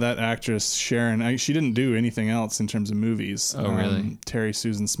 That actress Sharon, she didn't do anything else in terms of movies. Oh, really? Terry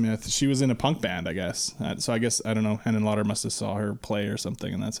Susan Smith. She was in a punk band, I guess. So I guess, I don't know, Hennon Lauder must have saw her play or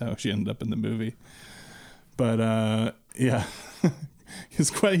something, and that's how she ended up in the movie. But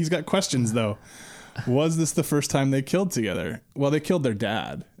he's got questions though. Was this the first time they killed together? Well, they killed their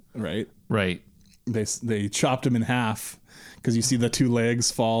dad. Right. They chopped him in half because you see the two legs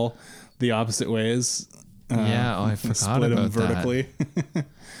fall the opposite ways. I forgot split about him vertically.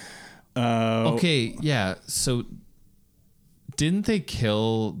 Okay, yeah. So, didn't they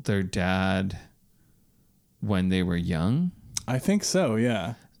kill their dad when they were young? I think so.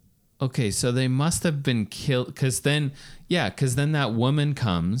 Yeah. Okay, so they must have been killed because then that woman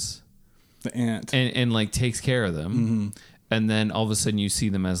comes, the aunt, and like takes care of them. Mm-hmm. And then all of a sudden you see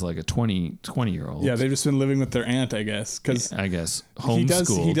them as like a 20-year-old. Yeah, they've just been living with their aunt, I guess. Because I guess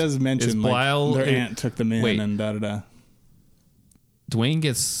homeschooled. He does mention like their aunt took them in and da-da-da. Dwayne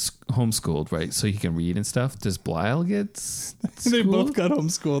gets homeschooled, right? So he can read and stuff. Does Blyle get schooled? They both got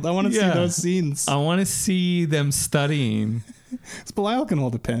homeschooled. I want to see those scenes. I want to see them studying. Blyle can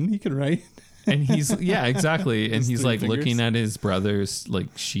hold a pen. He can write. And he's, exactly. And he's like fingers. Looking at his brother's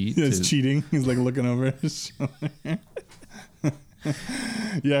like sheet. He's cheating. He's like looking over his shoulder.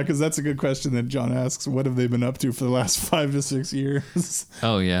 Yeah, because that's a good question that John asks. What have they been up to for the last 5 to 6 years?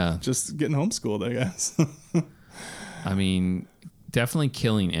 Oh, yeah. Just getting homeschooled, I guess. I mean, definitely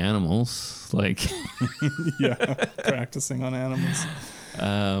killing animals. Like, practicing on animals.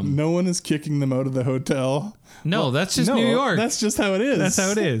 No one is kicking them out of the hotel. No, that's just New York. That's just how it is. That's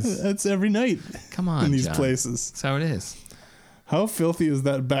how it is. That's every night. Come on, in these John. places. That's how it is. How filthy is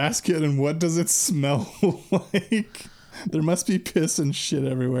that basket, and what does it smell like? There must be piss and shit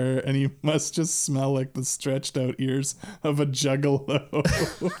everywhere, and you must just smell like the stretched out ears of a juggalo.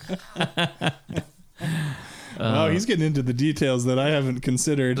 Wow, he's getting into the details that I haven't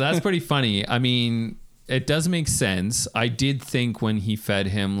considered. That's pretty funny. I mean, it does make sense. I did think when he fed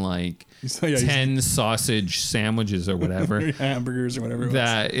him like 10 sausage sandwiches or whatever, hamburgers or whatever,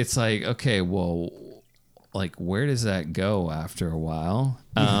 that it's like, okay, well, like where does that go after a while?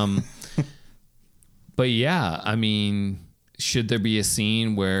 But yeah, I mean, should there be a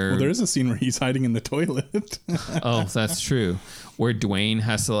scene where... Well, there is a scene where he's hiding in the toilet. Oh, that's true. Where Dwayne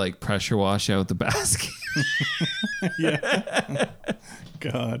has to like pressure wash out the basket. Yeah.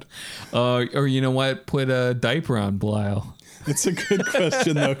 God. Or you know what? Put a diaper on Blyle. It's a good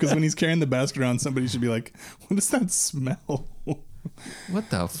question though, because when he's carrying the basket around, somebody should be like, what does that smell? What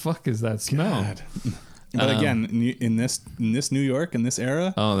the fuck is that smell? God. But again, in this New York, in this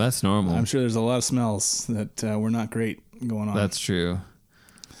era, oh, that's normal. I'm sure there's a lot of smells that were not great going on. That's true.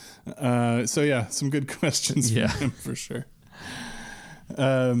 So yeah, some good questions from him for sure.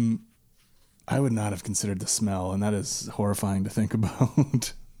 I would not have considered the smell, and that is horrifying to think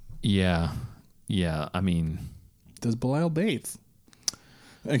about. Yeah. I mean, does Belial bathe?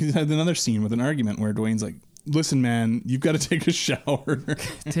 I had another scene with an argument where Dwayne's like, "Listen, man, you've got to take a shower.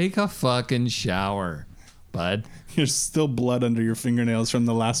 Take a fucking shower, bud. There's still blood under your fingernails from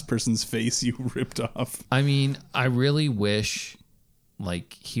the last person's face you ripped off." I mean, I really wish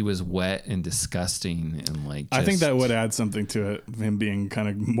like he was wet and disgusting and like I think that would add something to it, him being kind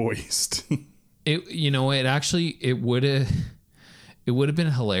of moist. It would have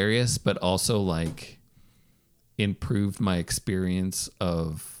been hilarious, but also like improved my experience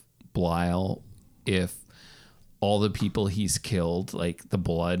of Blyle if all the people he's killed, like the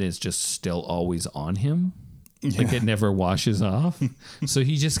blood is just still always on him. Like it never washes off. So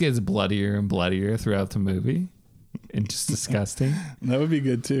he just gets bloodier and bloodier throughout the movie. And just disgusting. That would be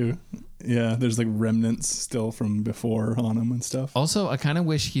good too. Yeah, there's like remnants still from before on him and stuff. Also, I kind of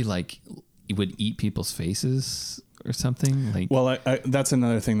wish he would eat people's faces or something. Like, well, I that's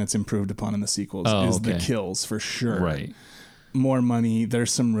another thing that's improved upon in the sequels is the kills for sure. Right. more money,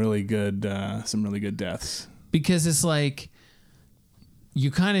 there's some really good deaths. Because it's like,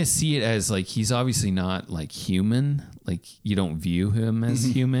 you kind of see it as like, he's obviously not like human. Like, you don't view him as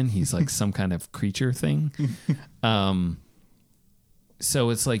human. He's like some kind of creature thing. So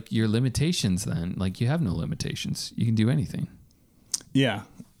it's like your limitations then, like you have no limitations. You can do anything. Yeah.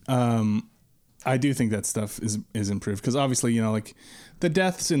 I do think that stuff is improved because obviously, you know, like the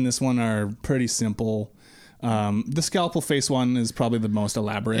deaths in this one are pretty simple. The scalpel face one is probably the most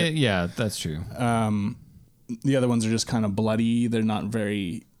elaborate. Yeah, that's true. The other ones are just kind of bloody. They're not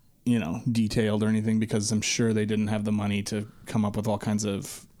very, you know, detailed or anything because I'm sure they didn't have the money to come up with all kinds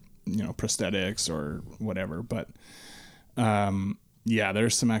of, you know, prosthetics or whatever. But yeah,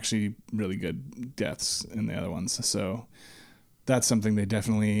 there's some actually really good deaths in the other ones. So that's something they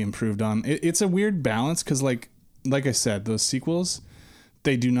definitely improved on. It's a weird balance because, like I said, those sequels,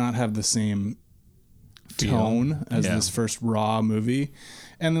 they do not have the same tone as this first Raw movie.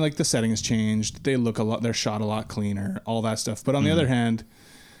 And like the setting has changed. They look they're shot a lot cleaner, all that stuff. But on the other hand,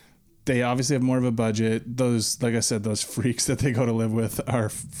 they obviously have more of a budget. Those, like I said, those freaks that they go to live with are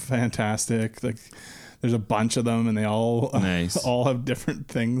fantastic. Like there's a bunch of them and they all have different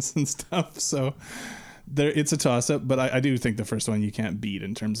things and stuff. So it's a toss up, but I do think the first one you can't beat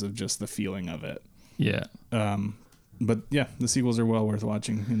in terms of just the feeling of it. Yeah. But yeah, the sequels are well worth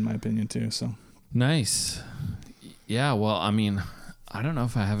watching in my opinion too. So nice. Yeah. Well, I mean, I don't know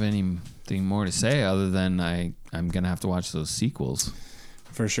if I have anything more to say other than I'm going to have to watch those sequels.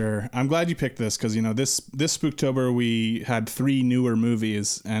 For sure. I'm glad you picked this because, you know, this Spooktober we had 3 newer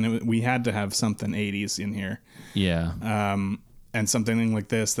movies and we had to have something 80s in here. Yeah. And something like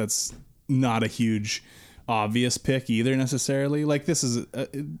this that's not a huge obvious pick either necessarily. Like this is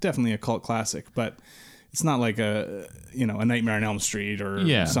definitely a cult classic, but it's not like a Nightmare on Elm Street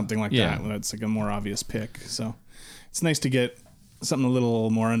or something like that. It's like a more obvious pick. So it's nice to get something a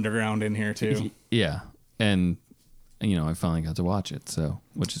little more underground in here too. Yeah. And you know, I finally got to watch it, so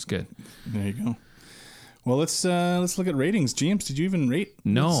which is good. There you go. Well, let's look at ratings. James, did you even rate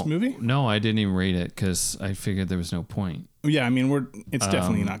this movie? No, I didn't even rate it because I figured there was no point. Yeah, I mean, it's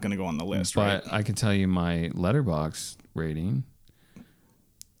definitely not going to go on the list, but right? I can tell you my Letterboxd rating.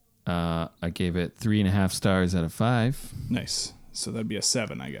 I gave it 3.5 stars out of 5. Nice. So that'd be a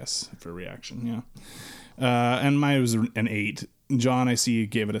 7, I guess, for reaction. Yeah. And mine was an 8. John, I see,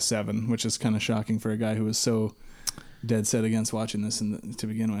 gave it a 7, which is kind of shocking for a guy who was so dead set against watching this to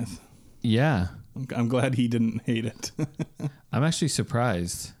begin with. Yeah. I'm glad he didn't hate it. I'm actually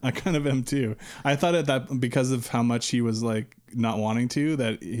surprised. I kind of am too. I thought that because of how much he was like not wanting to,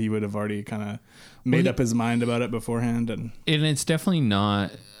 that he would have already kind of made up his mind about it beforehand. And it's definitely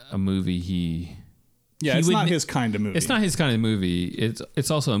not a movie it's not his kind of movie. It's not his kind of movie. It's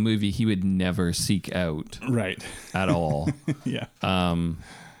also a movie he would never seek out. Right. At all. Yeah.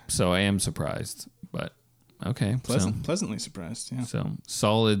 So I am surprised, but okay. Pleasantly surprised. Yeah. So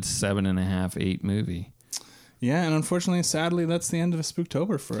solid 7.5, 8 movie. Yeah. And unfortunately, sadly, that's the end of a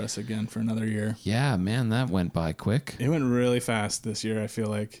Spooktober for us again for another year. Yeah, man, that went by quick. It went really fast this year, I feel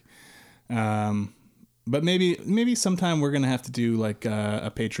like. But maybe sometime we're going to have to do like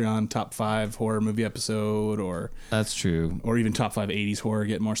a Patreon top 5 horror movie episode or... That's true. Or even top 5 80s horror,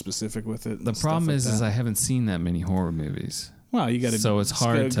 get more specific with it. The problem is I haven't seen that many horror movies. Well, you got to... So it's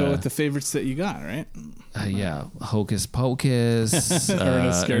hard to... go with the favorites that you got, right? Yeah. Hocus Pocus.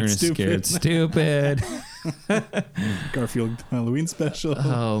 Ernest Scared Stupid. Garfield Halloween special.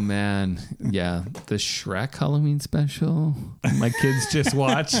 Oh, man. Yeah. The Shrek Halloween special. My kids just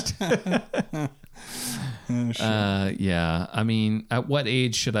watched. Yeah. I mean, at what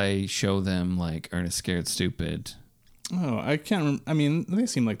age should I show them like Ernest Scared Stupid? Oh, I can't. I mean, they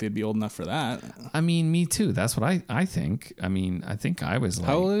seem like they'd be old enough for that. I mean, me too. That's what I think. I mean, I think I was like...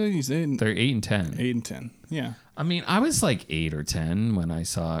 How old are you saying? They're 8 and 10. 8 and 10. Yeah. I mean, I was like 8 or 10 when I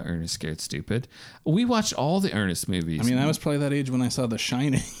saw Ernest Scared Stupid. We watched all the Ernest movies. I mean, I was probably that age when I saw The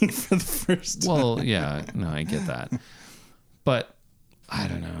Shining for the first time. Well, yeah. No, I get that. But I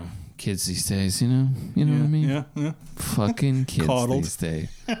don't know. Kids these days, you know what I mean? Yeah. Fucking kids Coddled. these days.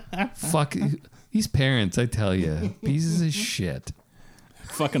 Fuck these parents, I tell you, pieces of shit.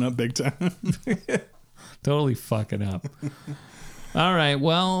 Fucking up big time. Totally fucking up. All right,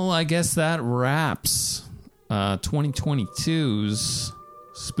 well, I guess that wraps 2022's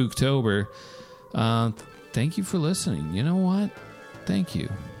Spooktober. Thank you for listening. You know what? Thank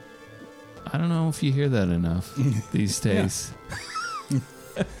you. I don't know if you hear that enough these days.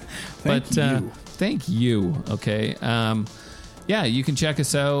 Thank you. Okay. Yeah, you can check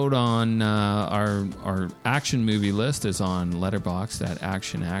us out on our action movie list is on Letterboxd at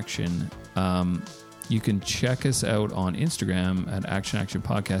Action. You can check us out on Instagram at Action Action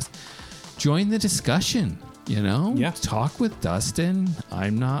Podcast. Join the discussion, Talk with Dustin.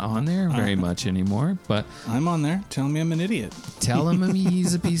 I'm not on there very much anymore, but I'm on there telling me I'm an idiot. Tell him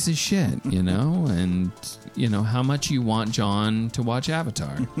he's a piece of shit, and how much you want John to watch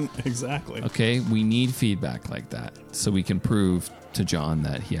Avatar. Exactly. Okay, we need feedback like that so we can prove to John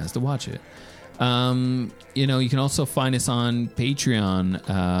that he has to watch it. You can also find us on Patreon,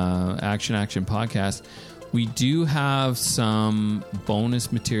 Action Action Podcast. We do have some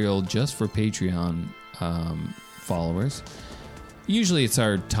bonus material just for Patreon followers. Usually it's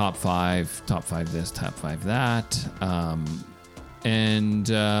our top five this, top five that. And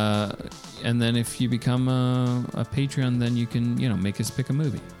then if you become a Patreon, then you can, make us pick a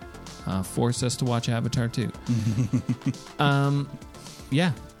movie. Force us to watch Avatar 2.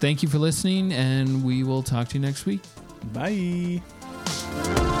 Yeah. Thank you for listening, and we will talk to you next week. Bye.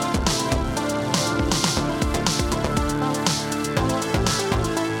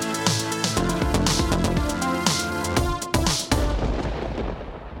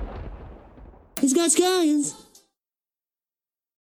 He's got scallions.